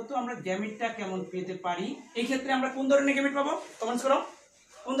পাবো, দেখো তো আমরা গ্যামিটটা কেমন পেতে পারি। এই ক্ষেত্রে আমরা কোন ধরনের গ্যামিট পাবো, কমেন্টস করো,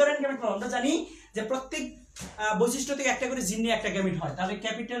 কোন ধরনের গ্যামিট পাবো। আমরা জানি যে প্রত্যেক বৈশিষ্ট্য থেকে একটা করে জিন নিয়ে একটা গ্যামিট হয়, তাহলে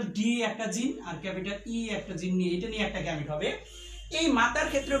ক্যাপিটাল ডি একটা জিন আর ক্যাপিটাল ই একটা জিন নিয়ে এটা নিয়ে একটা গ্যামিট হবে। এই মাতার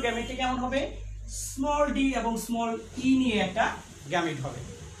ক্ষেত্রেও গ্যামিটটা কেমন হবে, স্মল ডি এবং স্মল ই নিয়ে একটা গ্যামিট হবে।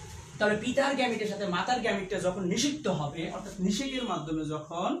 তাহলে পিতার গ্যামিটের সাথে মাতার গ্যামিটটা যখন নিষিক্ত হবে, অর্থাৎ নিষেকের মাধ্যমে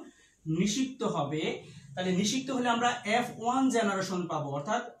যখন নিষিক্ত হবে, তাহলে নিষিক্ত হলে আমরা F1 জেনারেশন পাবো,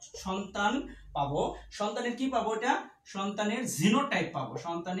 অর্থাৎ সন্তান পাবো। সন্তানের কি পাবো, এটা সন্তানের জিনোটাইপ পাবো,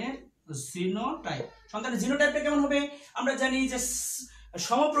 সন্তানের জিনোটাইপটা কেমন হবে, আমরা জানি যে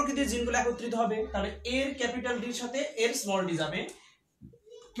সমপ্রকৃতির জিনগুলো একত্রিত হবে, তাহলে এর ক্যাপিটাল ডির সাথে এর স্মল ডি যাবে,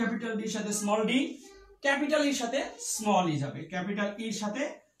 ক্যাপিটাল ডির সাথে স্মল ডি, ক্যাপিটাল ইর সাথে স্মল ই যাবে, ক্যাপিটাল ইর সাথে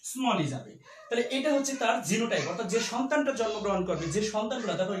স্মল ই যাবে। তাহলে এটা হচ্ছে তার জিনোটাইপ, অর্থাৎ যে সন্তানটা জন্মগ্রহণ করবে, যে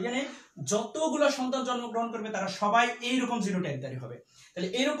সন্তানগুলো দেখো এখানে যতগুলো সন্তান জন্মগ্রহণ করবে তারা সবাই এইরকম জিনোটাইপধারী হবে। তাহলে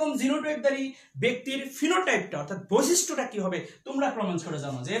এরকম জিনোটাইপধারী ব্যক্তির ফিনোটাইপটা অর্থাৎ বৈশিষ্ট্যটা কি হবে, তোমরা প্রমাণ করে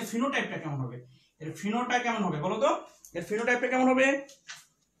জানো যে এর ফিনোটাইপটা কেমন হবে। এর ফিনোটাইপ কেমন হবে বলো তো, এর ফিনোটাইপটা কেমন হবে,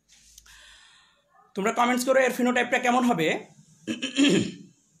 তোমরা কমেন্টস করো, এর ফিনোটাইপটা কেমন হবে,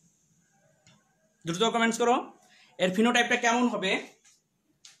 দ্রুত কমেন্টস করো, এর ফিনোটাইপটা কেমন হবে।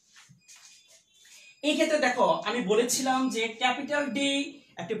 এই ক্ষেত্রে দেখো আমি বলেছিলাম যে ক্যাপিটাল ডি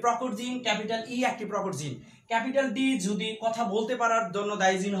একটি প্রকট জিন, ক্যাপিটাল ই একটি প্রকট জিন। ক্যাপিটাল ডি যদি কথা বলতে পারার জন্য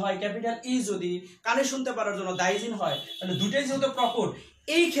দায়ী জিন হয়, ক্যাপিটাল ই যদি কানে শুনতে পারার জন্য দায়ী জিন হয়, তাহলে দুটোই যেহেতু প্রকট,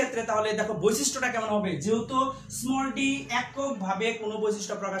 এই ক্ষেত্রে তাহলে দেখো বৈশিষ্ট্যটা কেমন হবে, যেহেতু স্মল ডি এককভাবে কোনো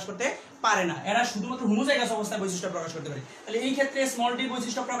বৈশিষ্ট্য প্রকাশ করতে পারে না, এরা শুধুমাত্র হোমোজাইগাস অবস্থায় বৈশিষ্ট্য প্রকাশ করতে পারে। তাহলে এই ক্ষেত্রে স্মল ডি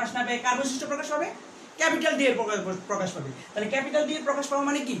বৈশিষ্ট্য প্রকাশ না পেয়ে কার বৈশিষ্ট্য প্রকাশ পাবে, ক্যাপিটাল ডি এর প্রকাশ পাবে। তাহলে ক্যাপিটাল ডি এর প্রকাশ পাওয়া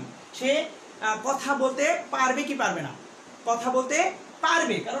মানে কি, সে কথা বলতে পারবে কি পারবে না, কথা বলতে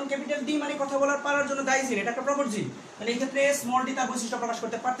পারবে, কারণ ক্যাপিটাল ডি মানে কথা বলার পারার জন্য দায়ী জিন, এটা একটা প্রকট জিন। তাহলে এই ক্ষেত্রে স্মল ডি তার বৈশিষ্ট্য প্রকাশ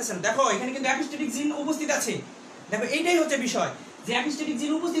করতে পারতেছে না। দেখো এখানে কিন্তু অ্যাপিস্টেটিক জিন উপস্থিত আছে, দেখো এইটাই হচ্ছে বিষয় যে অ্যাপিস্টেটিক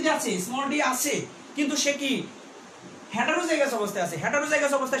জিন উপস্থিত আছে, স্মল ডি আছে, কিন্তু সে কি হেটারোজাইগাস অবস্থায় আছে,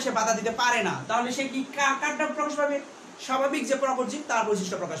 হেটারোজাইগাস অবস্থায় সে বাধা দিতে পারে না। তাহলে সে কি কারটা প্রকাশ পাবে, স্বাভাবিক যে প্রকট জিন তার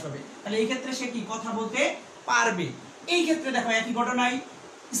বৈশিষ্ট্য প্রকাশ পাবে। তাহলে এই ক্ষেত্রে সে কি কথা বলতে পারবে। এই ক্ষেত্রে দেখো একই ঘটনায়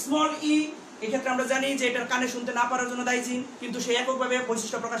স্মল ই, এই ক্ষেত্রে আমরা জানি যে এটার কানে শুনতে না পারার জন্য দায়ী জিন, কিন্তু সে এককভাবে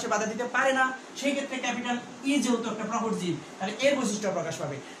বৈশিষ্ট্য প্রকাশে বাধা দিতে পারে না। সেই ক্ষেত্রে ক্যাপিটাল ই যেহেতু একটা প্রকট জিন, তাহলে এর বৈশিষ্ট্য প্রকাশ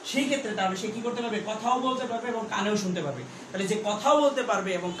পাবে। সেই ক্ষেত্রে তাহলে সে কি করতে পারবে, কথাও বলতে পারবে এবং কানেও শুনতে পারবে। তাহলে যে কথাও বলতে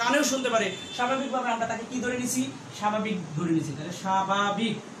পারবে এবং কানেও শুনতে পারে, স্বাভাবিকভাবে আমরা তাকে কি ধরে নিছি, স্বাভাবিক ধরে নিছি। তাহলে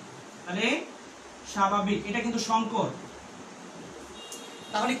স্বাভাবিক, এটা কিন্তু সংকর।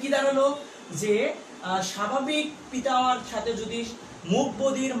 তাহলে কি দাঁড়ালো যে স্বাভাবিক পিতার সাথে যদি মুখ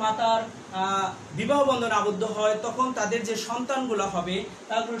বধির মাতার বিবাহ বন্ধনে আবদ্ধ হয়, তখন তাদের যে সন্তানগুলো হবে,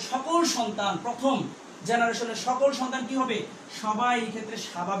 তারপরে সকল সন্তান, প্রথম জেনারেশনের সকল সন্তান কি হবে, সবাই এই ক্ষেত্রে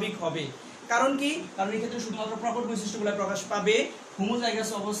স্বাভাবিক হবে। কারণ কি, কারণ এই ক্ষেত্রে শুধুমাত্র প্রকট বৈশিষ্ট্যগুলো প্রকাশ পাবে, হোমোজাইগাস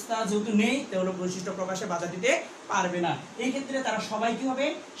অবস্থা যেহেতু নেই, তাহলে বৈশিষ্ট্য প্রকাশে বাধা দিতে পারবে না। এই ক্ষেত্রে তারা সবাই কি হবে,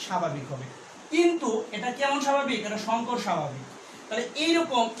 স্বাভাবিক হবে। কিন্তু এটা কেমন স্বাভাবিক, এটা সংকর স্বাভাবিক। তাহলে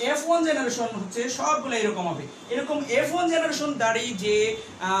এইরকম F1 জেনারেশন হচ্ছে সবগুলো এরকম হবে। এরকম F1 জেনারেশন দাঁড়ি যে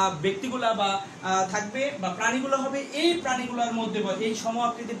ব্যক্তিগুলা বা থাকবে বা প্রাণীগুলো হবে, এই প্রাণীগুলোর মধ্যে বা এই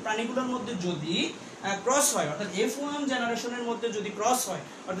সম-আকৃতির প্রাণীগুলোর মধ্যে যদি ক্রস হয়, অর্থাৎ F1 জেনারেশনের মধ্যে যদি ক্রস হয়,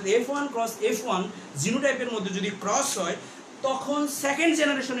 অর্থাৎ F1 ক্রস F1 জিনোটাইপের মধ্যে যদি ক্রস হয়, তখন সেকেন্ড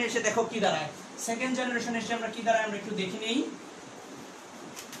জেনারেশনে এসে দেখো কি দাঁড়ায়। সেকেন্ড জেনারেশনে এসে আমরা কি দাঁড়ায় আমরা একটু দেখে নেই।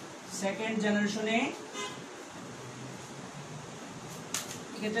 সেকেন্ড জেনারেশনে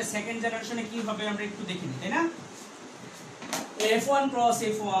এক্ষেত্রে সেকেন্ড জেনারেশনে কি হবে আমরা একটু দেখে নিই, তাই না। F1 cross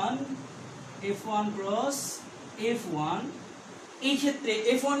F1 F1 cross F1, এই ক্ষেত্রে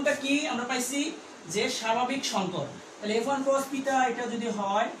F1 টা কি আমরা পাইছি যে স্বাভাবিক সংকর। তাহলে F1 ক্রস পিতা এটা যদি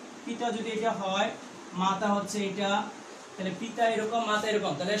হয়, পিতা যদি এটা হয়, মাতা হচ্ছে এটা, তাহলে পিতা এরকম মাতা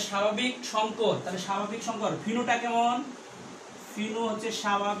এরকম, তাহলে স্বাভাবিক সংকর। তাহলে স্বাভাবিক সংকর ফিনোটা কেমন? ফিনো হচ্ছে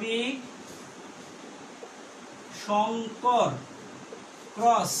স্বাভাবিক সংকর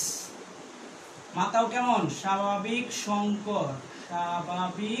ক্রস মাতাও কেমন? স্বাভাবিক সংকর,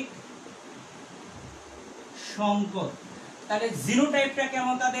 স্বাভাবিক সংকর। তাহলে জিনোটাইপটা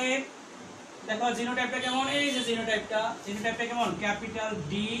কেমন তাদের? দেখো জিনোটাইপটা কেমন, এই যে জিনোটাইপটা কেমন? Capital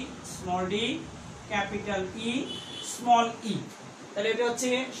D small D, capital ই স্মল ই। তাহলে এটা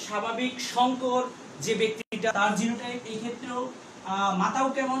হচ্ছে স্বাভাবিক সংকর যে ব্যক্তিটা, তার জিনোটাইপ। এই ক্ষেত্রেও মাতাও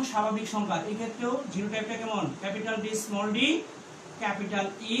কেমন? স্বাভাবিক সংকর। এই ক্ষেত্রেও জিনোটাইপটা কেমন? Capital D small D, capital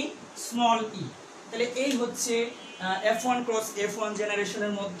ই স্মল ই। তাহলে এই হচ্ছে F1 ক্রস F1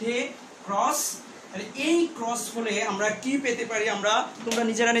 জেনারেশনের মধ্যে ক্রস। তাহলে এই ক্রস হলে আমরা কি পেতে পারি? আমরা, তোমরা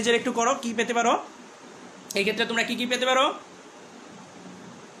নিজেরা একটু করো, কি পেতে পারো এই ক্ষেত্রে? তোমরা কি পেতে পারো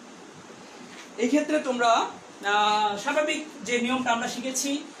এই ক্ষেত্রে? তোমরা স্বাভাবিক যে নিয়মটা আমরা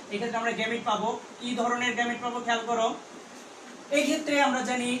শিখেছি, এই ক্ষেত্রে আমরা গ্যামেট পাবো। কি ধরনের গ্যামেট পাবো খেয়াল করো। এই ক্ষেত্রে আমরা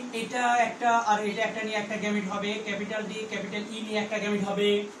জানি এটা একটা আর এটা একটা নিয়ে একটা গ্যামেট হবে, ক্যাপিটাল ডি ক্যাপিটাল ই নিয়ে একটা গ্যামেট হবে,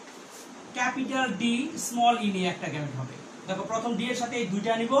 ক্যাপিটাল ডি স্মল ই নিয়ে একটা গ্যামেট হবে। দেখো প্রথম ডি এর সাথে এই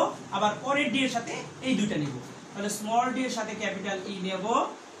দুইটা নিব, আবার পরের ডি এর সাথে এই দুইটা নিব। তাহলে স্মল ডি এর সাথে ক্যাপিটাল ই নেব,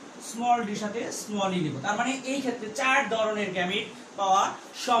 স্মল ডি এর সাথে স্মল ই নেব। তার মানে এই ক্ষেত্রে 4 ধরনের গ্যামেট পাওয়া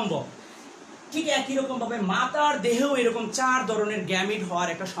সম্ভব। ঠিক একই রকম ভাবে মাতার দেহেও এরকম 4 ধরনের গ্যামেট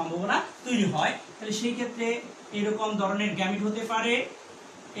হওয়ার একটা সম্ভাবনা তৈরি হয়। তাহলে সেই ক্ষেত্রে এরকম ধরনের গ্যামেট হতে পারে,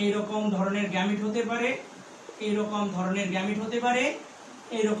 এইরকম ধরনের গ্যামেট হতে পারে, এইরকম ধরনের গ্যামেট হতে পারে,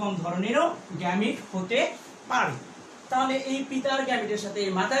 এইরকম ধরনেরও গ্যামেট হতে পারে। তাহলে এই পিতার গ্যামেটের সাথে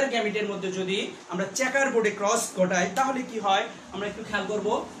এই মাতার গ্যামেটের মধ্যে যদি আমরা চেকার বোর্ডে ক্রস ঘটাই তাহলে কি হয় আমরা একটু খেয়াল করব।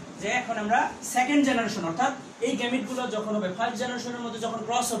 যে এখন আমরা সেকেন্ড জেনারেশন, অর্থাৎ এই গ্যামেটগুলো যখন হবে ফার্স্ট জেনারেশনের মধ্যে যখন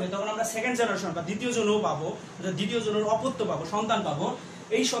ক্রস হবে, তখন আমরা সেকেন্ড জেনারেশন বা দ্বিতীয় জনও পাবো, দ্বিতীয় জনের অপত্য পাবো, সন্তান পাবো।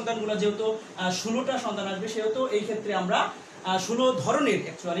 এই সন্তানগুলো যেহেতু 16টা সন্তান আসবে, সেহেতু এই ক্ষেত্রে আমরা 16 ধরনের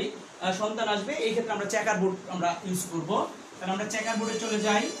অ্যাকচুয়ালি সন্তান আসবে। এই ক্ষেত্রে আমরা চেকার বোর্ড আমরা ইউজ করব। তাহলে আমরা চেকার বোর্ডে চলে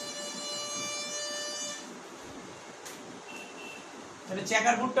যাই। তাহলে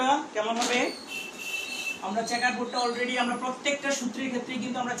চেকার বোর্ডটা কেমন হবে? আমরা চেকার বোর্ডটা অলরেডি আমরা প্রত্যেকটা সূত্রের ক্ষেত্রে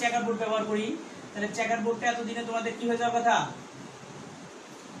কিন্তু আমরা চেকার বোর্ড ব্যবহার করি। তাহলে চেকার বোর্ডটা এতদিনে তোমাদের কি হয়ে যাওয়ার কথা?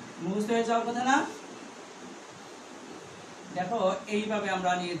 মুখস্থ হয়ে যাওয়ার কথা না? দেখো এইভাবে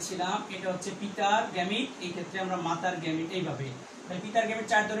আমরা নিয়েছিলাম, এটা হচ্ছে পিতার গ্যামেট, এই ক্ষেত্রে আমরা মাতার গ্যামেট এইভাবে। তাহলে পিতার গ্যামেট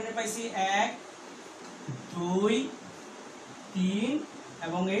 4 ধরনের পাইছি, 1 2 3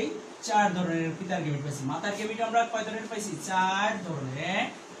 এবং এই 4 ধরনের পিতার গ্যামেট পাইছি। মাতার গ্যামেট আমরা কয় ধরনের পাইছি? 4 ধরনের,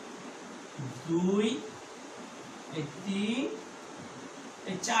 2 3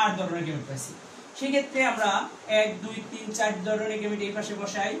 এই 4 ধরনের গ্যামেট পাইছি। সেই ক্ষেত্রে আমরা 1 2 3 4 ধরনের গ্যামেট এই পাশে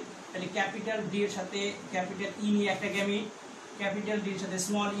বসাই। তাহলে ক্যাপিটাল ডি এর সাথে ক্যাপিটাল ই নিয়ে একটা গ্যামেট, ক্যাপিটাল ডি এর সাথে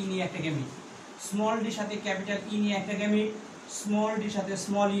স্মল ই নিয়ে একটা গ্যামেট, স্মল ডি এর সাথে ক্যাপিটাল ই নিয়ে একটা গ্যামেট, স্মল ডি এর সাথে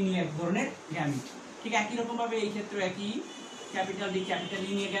স্মল ই নিয়ে এক ধরনের গ্যামেট। ঠিক একই রকম ভাবে এই ক্ষেত্রে একই, ক্যাপিটাল ডি ক্যাপিটাল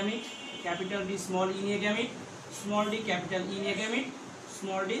ই নিয়ে গ্যামেট, ক্যাপিটাল ডি স্মল ই নিয়ে গ্যামেট, স্মল ডি ক্যাপিটাল ই নিয়ে গ্যামেট,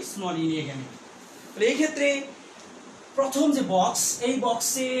 স্মল ডি স্মল ই নিয়ে গ্যামেট। তাহলে এই ক্ষেত্রে প্রথম যে বক্স, এই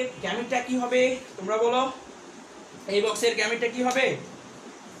বক্সের গ্যামেটটা কি হবে তোমরা বলো? এই বক্সের গ্যামেটটা কি হবে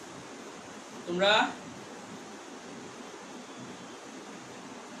তোমরা?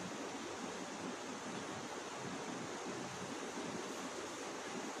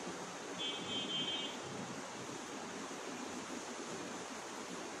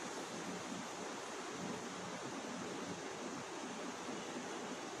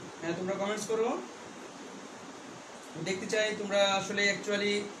 হ্যাঁ তোমরা কমেন্টস করো, দেখতে চাই তোমরা আসলে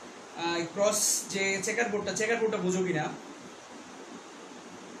অ্যাকচুয়ালি ক্রস যে চেকার বোর্ডটা বুঝো কিনা।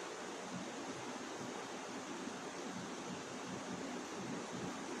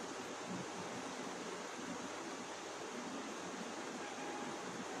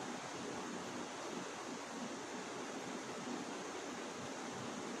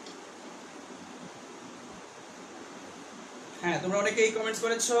 হ্যাঁ তোমরা অনেকেই কমেন্টস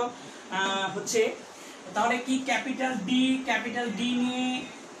করেছো হচ্ছে। তাহলে কি ক্যাপিটাল ডি নিয়ে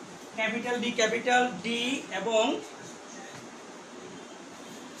ক্যাপিটাল ডি এবং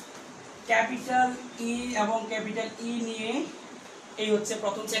ক্যাপিটাল ই এবং ক্যাপিটাল ই নিয়ে এই হচ্ছে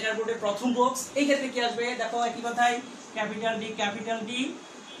প্রথম চেকার বোর্ডের প্রথম বক্স। এই ক্ষেত্রে কি আসবে দেখো একই কথাই, ক্যাপিটাল ডি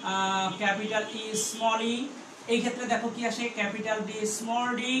ক্যাপিটাল ই স্মল ই। এই ক্ষেত্রে দেখো কি আসে, capital D small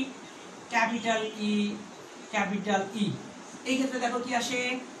D, capital ই ক্যাপিটাল ই। এই ক্ষেত্রে দেখো কি আসে,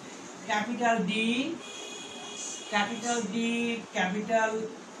 capital D, capital D, capital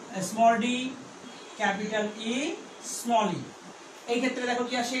small D, capital ই, স্মল ই। এই ক্ষেত্রে দেখো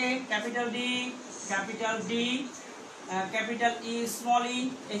কি আসে, capital D, capital D, capital ই, স্মল ই।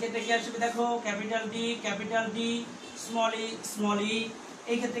 এই ক্ষেত্রে কি আসবে দেখো, capital D, capital D, small ই, স্মল ই।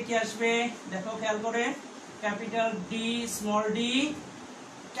 এই ক্ষেত্রে কি আসবে দেখো খেয়াল করে, capital D, small D,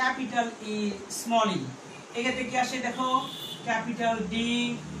 capital ই, স্মল ই। এই ক্ষেত্রে কি আসে দেখো, capital D,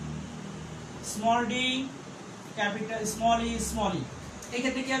 small D, capital small ই, স্মল ই। এই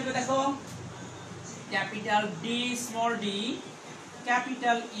ক্ষেত্রে কি আসবে দেখো, capital D, small D,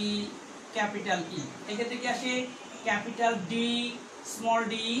 capital ই, ক্যাপিটাল ই। এই ক্ষেত্রে কি আসে, capital D, small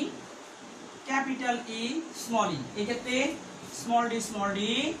D, capital ই, স্মল ই। এই ক্ষেত্রে small D, small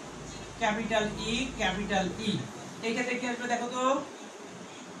D, capital ই, ক্যাপিটাল ই। এই ক্ষেত্রে কি আসবে দেখো তো,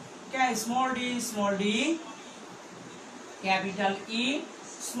 small D, small D, capital ই,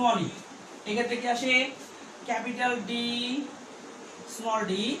 স্মল ই। এই ক্ষেত্রে কি আসে, capital D, small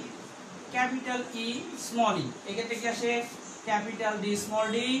D, capital ই, স্মল ই। এই ক্ষেত্রে কি আসে, capital D, small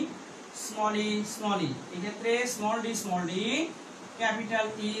D, small ই, স্মল ই। এই ক্ষেত্রে small D, small D, capital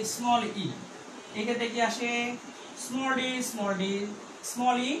ই, স্মল ই। এই ক্ষেত্রে কি আসে, small D, small D,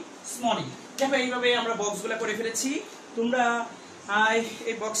 small ই, স্মল ই। দেখো এইভাবে আমরা বক্সগুলো করে ফেলেছি। তোমরা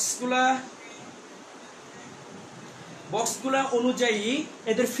এই বক্সগুলা অনুযায়ী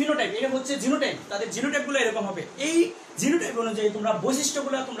এদের ফিনোটাইপ, এটা হচ্ছে জিনোটাইপ, তাদের জিনোটাইপগুলো এরকম হবে। এই জিনোটাইপ অনুযায়ী তোমরা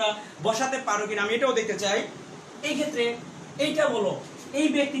বৈশিষ্ট্যগুলো তোমরা বসাতে পারো কিনা আমি এটাও দেখতে চাই। এই ক্ষেত্রে এইটা বলো, এই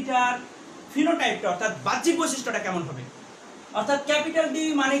ব্যক্তিটার ফিনোটাইপটা অর্থাৎ বাহ্যিক বৈশিষ্ট্যটা কেমন হবে। অর্থাৎ ক্যাপিটাল ডি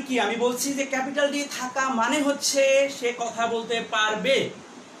মানে কি, আমি বলছি যে ক্যাপিটাল ডি থাকা মানে হচ্ছে সে কথা বলতে পারবে।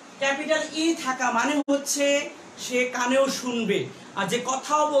 ক্যাপিটাল ই থাকা মানে হচ্ছে সে কানেও শুনবে। আর যে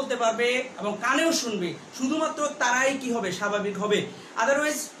কথাও বলতে পারবে এবং কানেও শুনবে, শুধুমাত্র তারাই কি হবে, স্বাভাবিক হবে।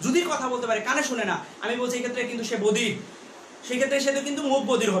 আদারওয়াইজ যদি কথা বলতে পারে কানে শুনে না, আমি বলছি এই ক্ষেত্রে কিন্তু সে বধির। সেই ক্ষেত্রে সে তো কিন্তু মুখ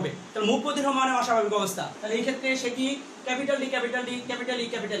বধির হবে। তাহলে মুখ বধির হওয়া মানে অস্বাভাবিক অবস্থা। তাহলে এই ক্ষেত্রে সে কি, capital D, capital D, capital ই,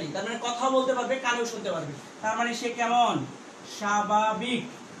 ক্যাপিটাল ই। তার মানে কথাও বলতে পারবে, কানেও শুনতে পারবে। তার মানে সে কেমন, স্বাভাবিক।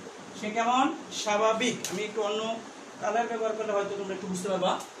 সে কেমন, স্বাভাবিক। আমি একটু অন্য কালার ব্যবহার করলে হয়তো তোমরা একটু বুঝতে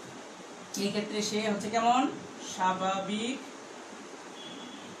পারবা। এই ক্ষেত্রে সে হচ্ছে কেমন, স্বাভাবিক।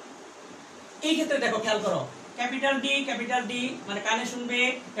 এই ক্ষেত্রে দেখো খেয়াল করো, ক্যাপিটাল ডি মানে কানে শুনবে,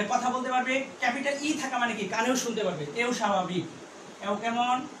 কথা বলতে পারবে। ক্যাপিটাল ই থাকা মানে কি, কানেও শুনতে পারবে, এও স্বাভাবিক। এও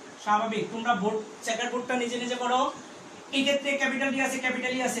কেমন, স্বাভাবিক। তোমরা বোর্ড চেকার বোর্ডটা নিজে নিজে করো। এই ক্ষেত্রে ক্যাপিটাল ডি আছে,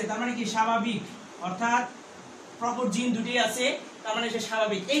 ক্যাপিটাল ই আছে, তার মানে কি স্বাভাবিক। অর্থাৎ প্রপার জিন দুটি আছে, তার মানে সে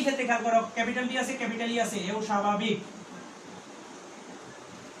স্বাভাবিক। এই ক্ষেত্রে খেয়াল করো, ক্যাপিটাল ডি আছে, ক্যাপিটাল ই আছে, এও স্বাভাবিক।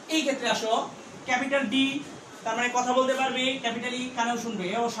 এই ক্ষেত্রে আসো, ক্যাপিটাল ডি তার মানে কথা বলতে পারবে, ক্যাপিটাল ই কানেও শুনবে,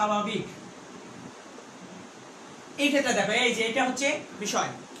 এও স্বাভাবিক। এই ক্ষেত্রে দেখো, এই যে এটা হচ্ছে বিষয়,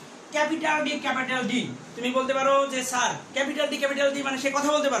 ক্যাপিটাল ডি। তুমি বলতে পারো যে স্যার ক্যাপিটাল ডি মানে সে কথা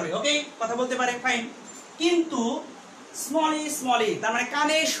বলতে পারবে, ওকে, কথা বলতে পারে, ফাইন। কিন্তু স্মল ই তার মানে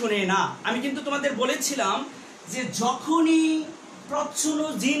কানে শুনে না। আমি কিন্তু তোমাদের বলেছিলাম যে যখনই প্রচ্ছন্ন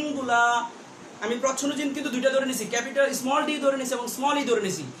জিনগুলা, আমি প্রচ্ছন্ন জিন কিন্তু দুইটা ধরে নিছি, ক্যাপিটাল স্মল ডি ধরে নিছি এবং স্মল ই ধরে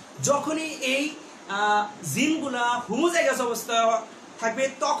নিছি। যখনই এই জিনগুলা হোমোজাইগাস অবস্থা থাকবে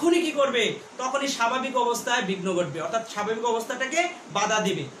তখনই কি করবে, তখনই স্বাভাবিক অবস্থায় বিঘ্ন ঘটবে, অর্থাৎ স্বাভাবিক অবস্থাটাকে বাধা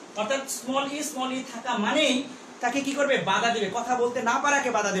দিবে। অর্থাৎ স্মল ই থাকা মানেই তাকে কি করবে, বাধা দিবে, কথা বলতে না পারাকে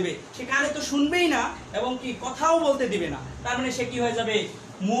বাধা দিবে। সে কানে তো শুনবেই না এবং কি কথাও বলতে দিবে না। তার মানে সে কি হয়ে যাবে,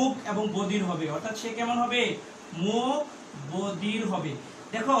 মুখ এবং বধির হবে। অর্থাৎ সে কেমন হবে, মুখ বধির হবে।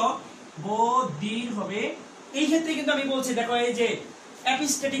 দেখো বধির হবে। এই ক্ষেত্রে কিন্তু আমি বলছি দেখো, এই যে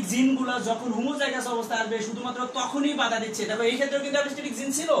অ্যাপিস্টেটিক জিনগুলো যখন হোমোজাইগাস অবস্থা আসবে শুধুমাত্র তখনই বাধা দিচ্ছে। দেখো এই ক্ষেত্রেও কিন্তু অ্যাপিস্টেটিক জিন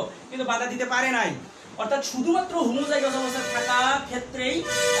ছিল কিন্তু বাধা দিতে পারে নাই। অর্থাৎ শুধুমাত্র হোমোজাইগাস অবস্থা থাকা ক্ষেত্রেই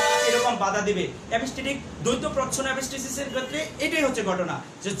এরকম বাধা দিবে। অ্যাপিস্টেটিক দ্বৈত প্রচ্ছন্ন অ্যাপিস্টেসিসের ক্ষেত্রে এটাই হচ্ছে ঘটনা,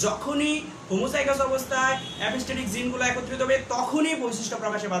 যে যখনই হোমোজাইগাস অবস্থায় অ্যাপিস্টেটিক জিনগুলো একত্রিত হবে তখনই বৈশিষ্ট্য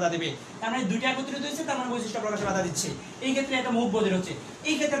প্রকাশে বাধা দেবে। তার মানে দুইটা একত্রিত হয়েছে, তার মানে বৈশিষ্ট্য প্রকাশে বাধা দিচ্ছে। এই ক্ষেত্রে একটা মুখ বধির হচ্ছে।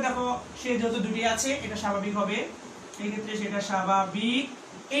 এই ক্ষেত্রে দেখো সে যেহেতু দুটি আছে, এটা স্বাভাবিক হবে। এই ক্ষেত্রে সেটা স্বাভাবিক।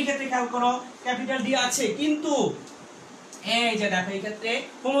 এই ক্ষেত্রে খেয়াল করো, ক্যাপিটাল ডি আছে কিন্তু এই যে দেখো এই ক্ষেত্রে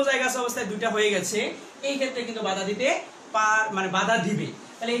হোমোজাইগাস অবস্থায় দুইটা হয়ে গেছে। এই ক্ষেত্রে কিন্তু বাধা দিতে মানে বাধা দিবে।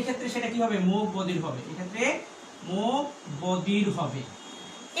 তাহলে এই ক্ষেত্রে সেটা কি হবে, মুখ বধির হবে। এই ক্ষেত্রে মুখ বধির হবে।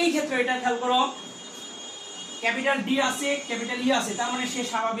 এই ক্ষেত্রে এটা খেয়াল করো, ক্যাপিটাল ডি আছে, ক্যাপিটাল ই আছে, তার মানে সে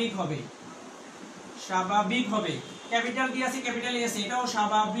স্বাভাবিক হবে। স্বাভাবিক হবে। ক্যাপিটাল ডি আছে, ক্যাপিটাল ই আছে, এটাও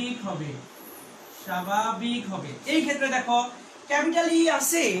স্বাভাবিক হবে। স্বাভাবিক হবে। এই ক্ষেত্রে দেখো ক্যাপিটাল ই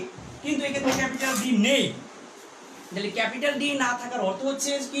আছে কিন্তু এই ক্ষেত্রে ক্যাপিটাল ডি নেই। তাহলে ক্যাপিটাল ডি না থাকার অর্থ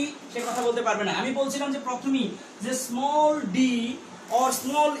হচ্ছে কি, সে কথা বলতে পারবে না। আমি বলছিলাম যে প্রথমেই যে স্মল ডি অর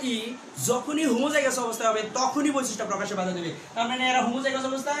স্মল ই যখনই হোমোজাইগাস অবস্থায় হবে তখনই বৈশিষ্ট্য প্রকাশে বাধা দেবে। তার মানে এরা হোমোজাইগাস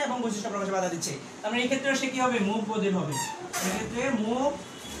অবস্থায় এবং বৈশিষ্ট্য প্রকাশে বাধা দিচ্ছে। তার মানে এই ক্ষেত্রে সে কি হবে? মুখ বধির হবে। এই ক্ষেত্রে মুখ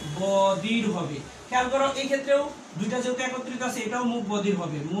বধির হবে। খেয়াল করো এই ক্ষেত্রেও দুইটা যেহেতু একত্রিত আছে, এটাও মুখ বধির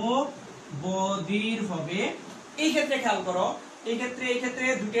হবে, মুখ বধির হবে। এই ক্ষেত্রে খেয়াল করো, এই ক্ষেত্রে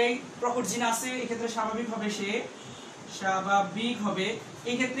দুটাই প্রকট জিন আছে, এই ক্ষেত্রে স্বাভাবিক হবে, সে স্বাভাবিক হবে।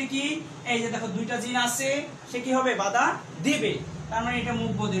 এই ক্ষেত্রে কি, এই যে দেখো দুইটা জিন আছে, সে কি হবে? বাধা দিবে। তার মানে এটা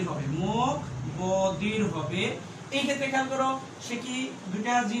মুখ বধির হবে, মুখ বধির হবে। এই ক্ষেত্রে খেয়াল করো, সে কি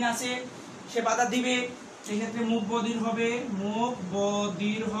দুইটা জিন আছে, সে বাধা দিবে, সেই ক্ষেত্রে মুখ বধির হবে, মুখ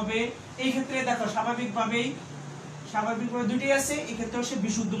বধির হবে। এই ক্ষেত্রে দেখো স্বাভাবিকভাবে দুইটাই আছে, এই ক্ষেত্রেও সে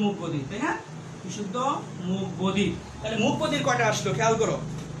বিশুদ্ধ মুখ বধির, তাই না? বিশুদ্ধ মুখ বধির। তাহলে মুখ বধির কয়টা আসলো খেয়াল করো,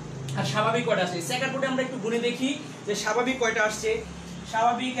 আর স্বাভাবিক কয়টা আসছে। সেকেন্ড কোডে আমরা একটু গুনে দেখি যে স্বাভাবিক কয়টা আসছে।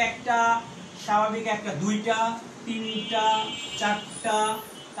 স্বাভাবিক একটা, দুইটা, তিনটা, চারটা,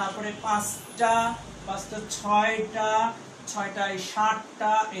 তারপরে পাঁচটা, ছয়টায়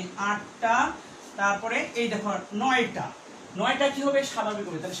সাতটা, এই আটটা, তারপরে এই দেখো নয়টা কি হবে? স্বাভাবিক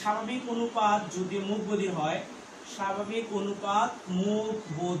হবে। তাহলে স্বাভাবিক অনুপাত যদি মুখ বধির হয়, স্বাভাবিক অনুপাত মুখ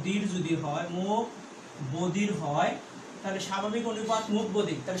বধির যদি হয়, মুখ বধির হয়, তাহলে স্বাভাবিক অনুপাত মুখ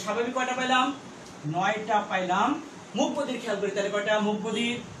বধির। তাহলে স্বাভাবিক কয়টা পাইলাম? 9টা পাইলাম। মুখ বধির খেয়াল করি, তাহলে কয়টা মুখ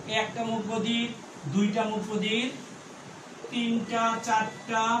বধির? একটা মুখ বধির, দুইটা মুখ বধির, তিনটা,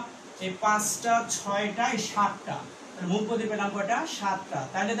 চারটা, এই পাঁচটা, ছয়টা, এই সাতটা। তাহলে মুখ বধির পেলাম কয়টা? 7টা।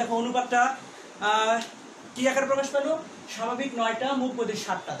 তাহলে দেখো অনুপাতটা কি আকারে প্রকাশ পেলো? স্বাভাবিক 9টা, মুখ বধির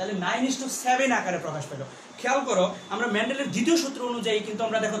 7টা। তাহলে 9:7 আকারে প্রকাশ পেলো। খেয়াল করো, আমরা মেন্ডেলের দ্বিতীয় সূত্র অনুযায়ী কিন্তু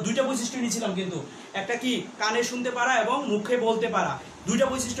আমরা দেখো দুইটা বৈশিষ্ট্য নিয়েছিলাম, কিন্তু একটা কি কানে শুনতে পারা এবং মুখে বলতে পারা, দুইটা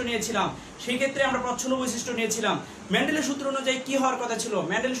বৈশিষ্ট্য নিয়েছিলাম। সেই ক্ষেত্রে আমরা প্রচ্ছন্ন বৈশিষ্ট্য নিয়েছিলাম। মেন্ডেলের সূত্র অনুযায়ী কি হওয়ার কথা ছিল?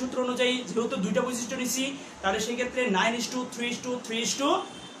 মেন্ডেলের সূত্র অনুযায়ী যেহেতু দুইটা বৈশিষ্ট্য নিছি, তাহলে সেই ক্ষেত্রে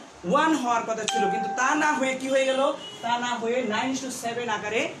 9:3:3:1 হওয়ার কথা ছিল, কিন্তু তা না হয়ে কি হয়ে গেল? তা না হয়ে 9:7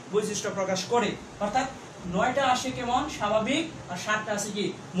 আকারে বৈশিষ্ট্য প্রকাশ করে। অর্থাৎ 9টা আসে কেমন? স্বাভাবিক, আর 7টা আসে কি?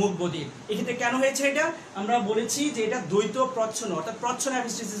 মুখ বধির। এক্ষেত্রে কেন হয়েছে এটা? আমরা বলেছি যে এটা দ্বৈত প্রচ্ছন্ন, অর্থাৎ প্রচ্ছন্ন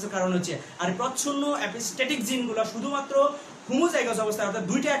অ্যাপিস্টেসিসের কারণ হচ্ছে। আর প্রচ্ছন্ন অ্যাপিস্টেটিক জিনগুলো শুধুমাত্র হোমোজাইগাস অবস্থায়, অর্থাৎ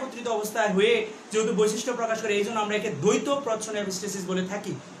দুইটা একত্রিত অবস্থায় হয়ে যেহেতু বৈশিষ্ট্য প্রকাশ করে, এই জন্য আমরা একে দ্বৈত প্রচ্ছন্ন অ্যাপিস্টেসিস বলে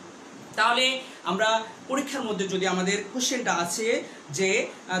থাকি। তাহলে আমরা পরীক্ষার মধ্যে যদি আমাদের কোশ্চেনটা আছে যে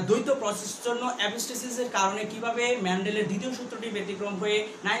দ্বৈত প্রচ্ছন্ন অ্যাপিস্টেসিসের কারণে কিভাবে মেন্ডেলের দ্বিতীয় সূত্রটি ব্যতিক্রম হয়ে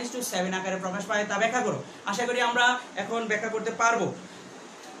 9:7 আকারে প্রকাশ পায় তা ব্যাখ্যা করো, আশা করি আমরা এখন ব্যাখ্যা করতে পারবো।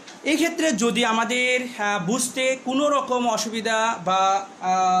 এই ক্ষেত্রে যদি আমাদের বুঝতে কোনো রকম অসুবিধা বা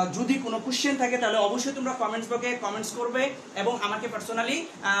যদি কোনো কোশ্চেন থাকে, তাহলে অবশ্যই তোমরা কমেন্টস বক্সে কমেন্টস করবে এবং আমাকে পার্সোনালি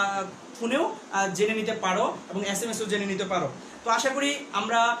ফোনেও জেনে নিতে পারো এবং SMS-ও জেনে নিতে পারো। তো আশা করি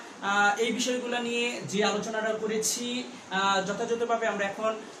আমরা এই বিষয়গুলো নিয়ে যে আলোচনাটা করেছি যথাযথভাবে আমরা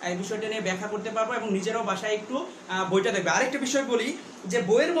এখন এই বিষয়টা নিয়ে ব্যাখ্যা করতে পারবো এবং নিজেরাও বাসায় একটু বইটা দেখবে। আরেকটা বিষয় বলি যে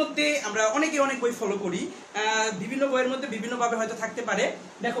বইয়ের মধ্যে আমরা অনেক বই ফলো করি, বিভিন্ন বইয়ের মধ্যে বিভিন্নভাবে হয়তো থাকতে পারে।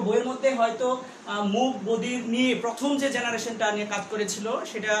 দেখো বইয়ের মধ্যে হয়তো মুখ বধির নিয়ে প্রথম যে জেনারেশনটা নিয়ে কাজ করেছিল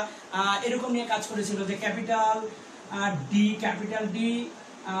সেটা এরকম নিয়ে কাজ করেছিল যে ক্যাপিটাল ডি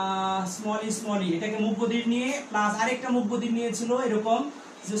স্মল ই, এটাকে মুখ বধির নিয়ে প্লাস আরেকটা মুখ বধির নিয়েছিল এরকম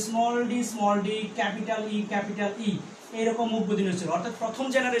যে স্মল ডি ক্যাপিটাল ই, এরকম মুখ বধির নিয়েছিল। অর্থাৎ প্রথম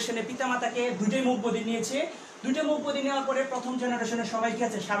জেনারেশনে পিতামাতাকে দুইটাই মুখ বধির নিয়েছে। দুইটা মুখ বধির নেওয়ার পরে প্রথম জেনারেশনে সবাই কি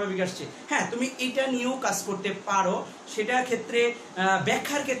আছে? স্বাভাবিক আসছে। হ্যাঁ, তুমি এটা নিয়েও কাজ করতে পারো, সেটার ক্ষেত্রে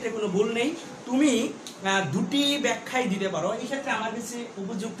ব্যাখ্যার ক্ষেত্রে কোনো ভুল নেই, তুমি দুটি ব্যাখ্যাই দিতে পারো। এই ক্ষেত্রে আমার কাছে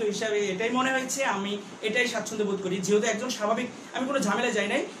উপযুক্ত হিসাবে এটাই মনে হয়েছে, আমি এটাই স্বাচ্ছন্দ্য বোধ করি। যেহেতু একজন স্বাভাবিক, আমি কোনো ঝামেলা যাই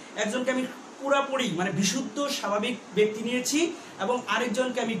নাই, একজনকে আমি পুরাপুরি মানে বিশুদ্ধ স্বাভাবিক ব্যক্তি নিয়েছি এবং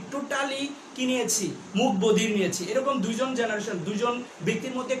আরেকজনকে আমি টোটালি কি নিয়েছি? মুখ বধির নিয়েছি। এরকম দুইজন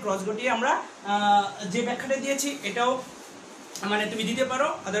ব্যক্তির মধ্যে ক্রস ঘটিয়ে আমরা যে ব্যাখ্যাটা দিয়েছি এটাও মানে তুমি দিতে পারো,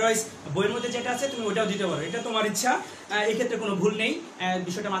 আদারওয়াইজ বইয়ের মধ্যে যেটা আছে তুমি ওটাও দিতে পারো, এটা তোমার ইচ্ছা। এই ক্ষেত্রে কোনো ভুল নেই,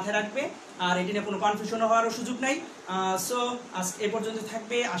 বিষয়টা মাথায় রাখবে, আর এটি নিয়ে কোনো কনফিউশন হওয়ারও সুযোগ নাই। সো আজকে এ পর্যন্ত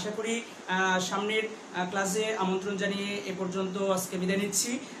থাকবে, আশা করি সামনের ক্লাসে আমন্ত্রণ জানিয়ে এ পর্যন্ত আজকে বিদায়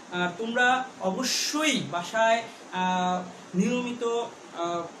নিচ্ছি। তোমরা অবশ্যই বাসায় নিয়মিত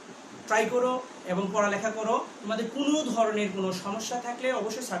ট্রাই করো এবং পড়ালেখা করো। তোমাদের কোনো ধরনের কোনো সমস্যা থাকলে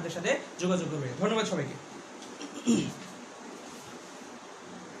অবশ্যই স্যারদের সাথে যোগাযোগ করবে। ধন্যবাদ সবাইকে।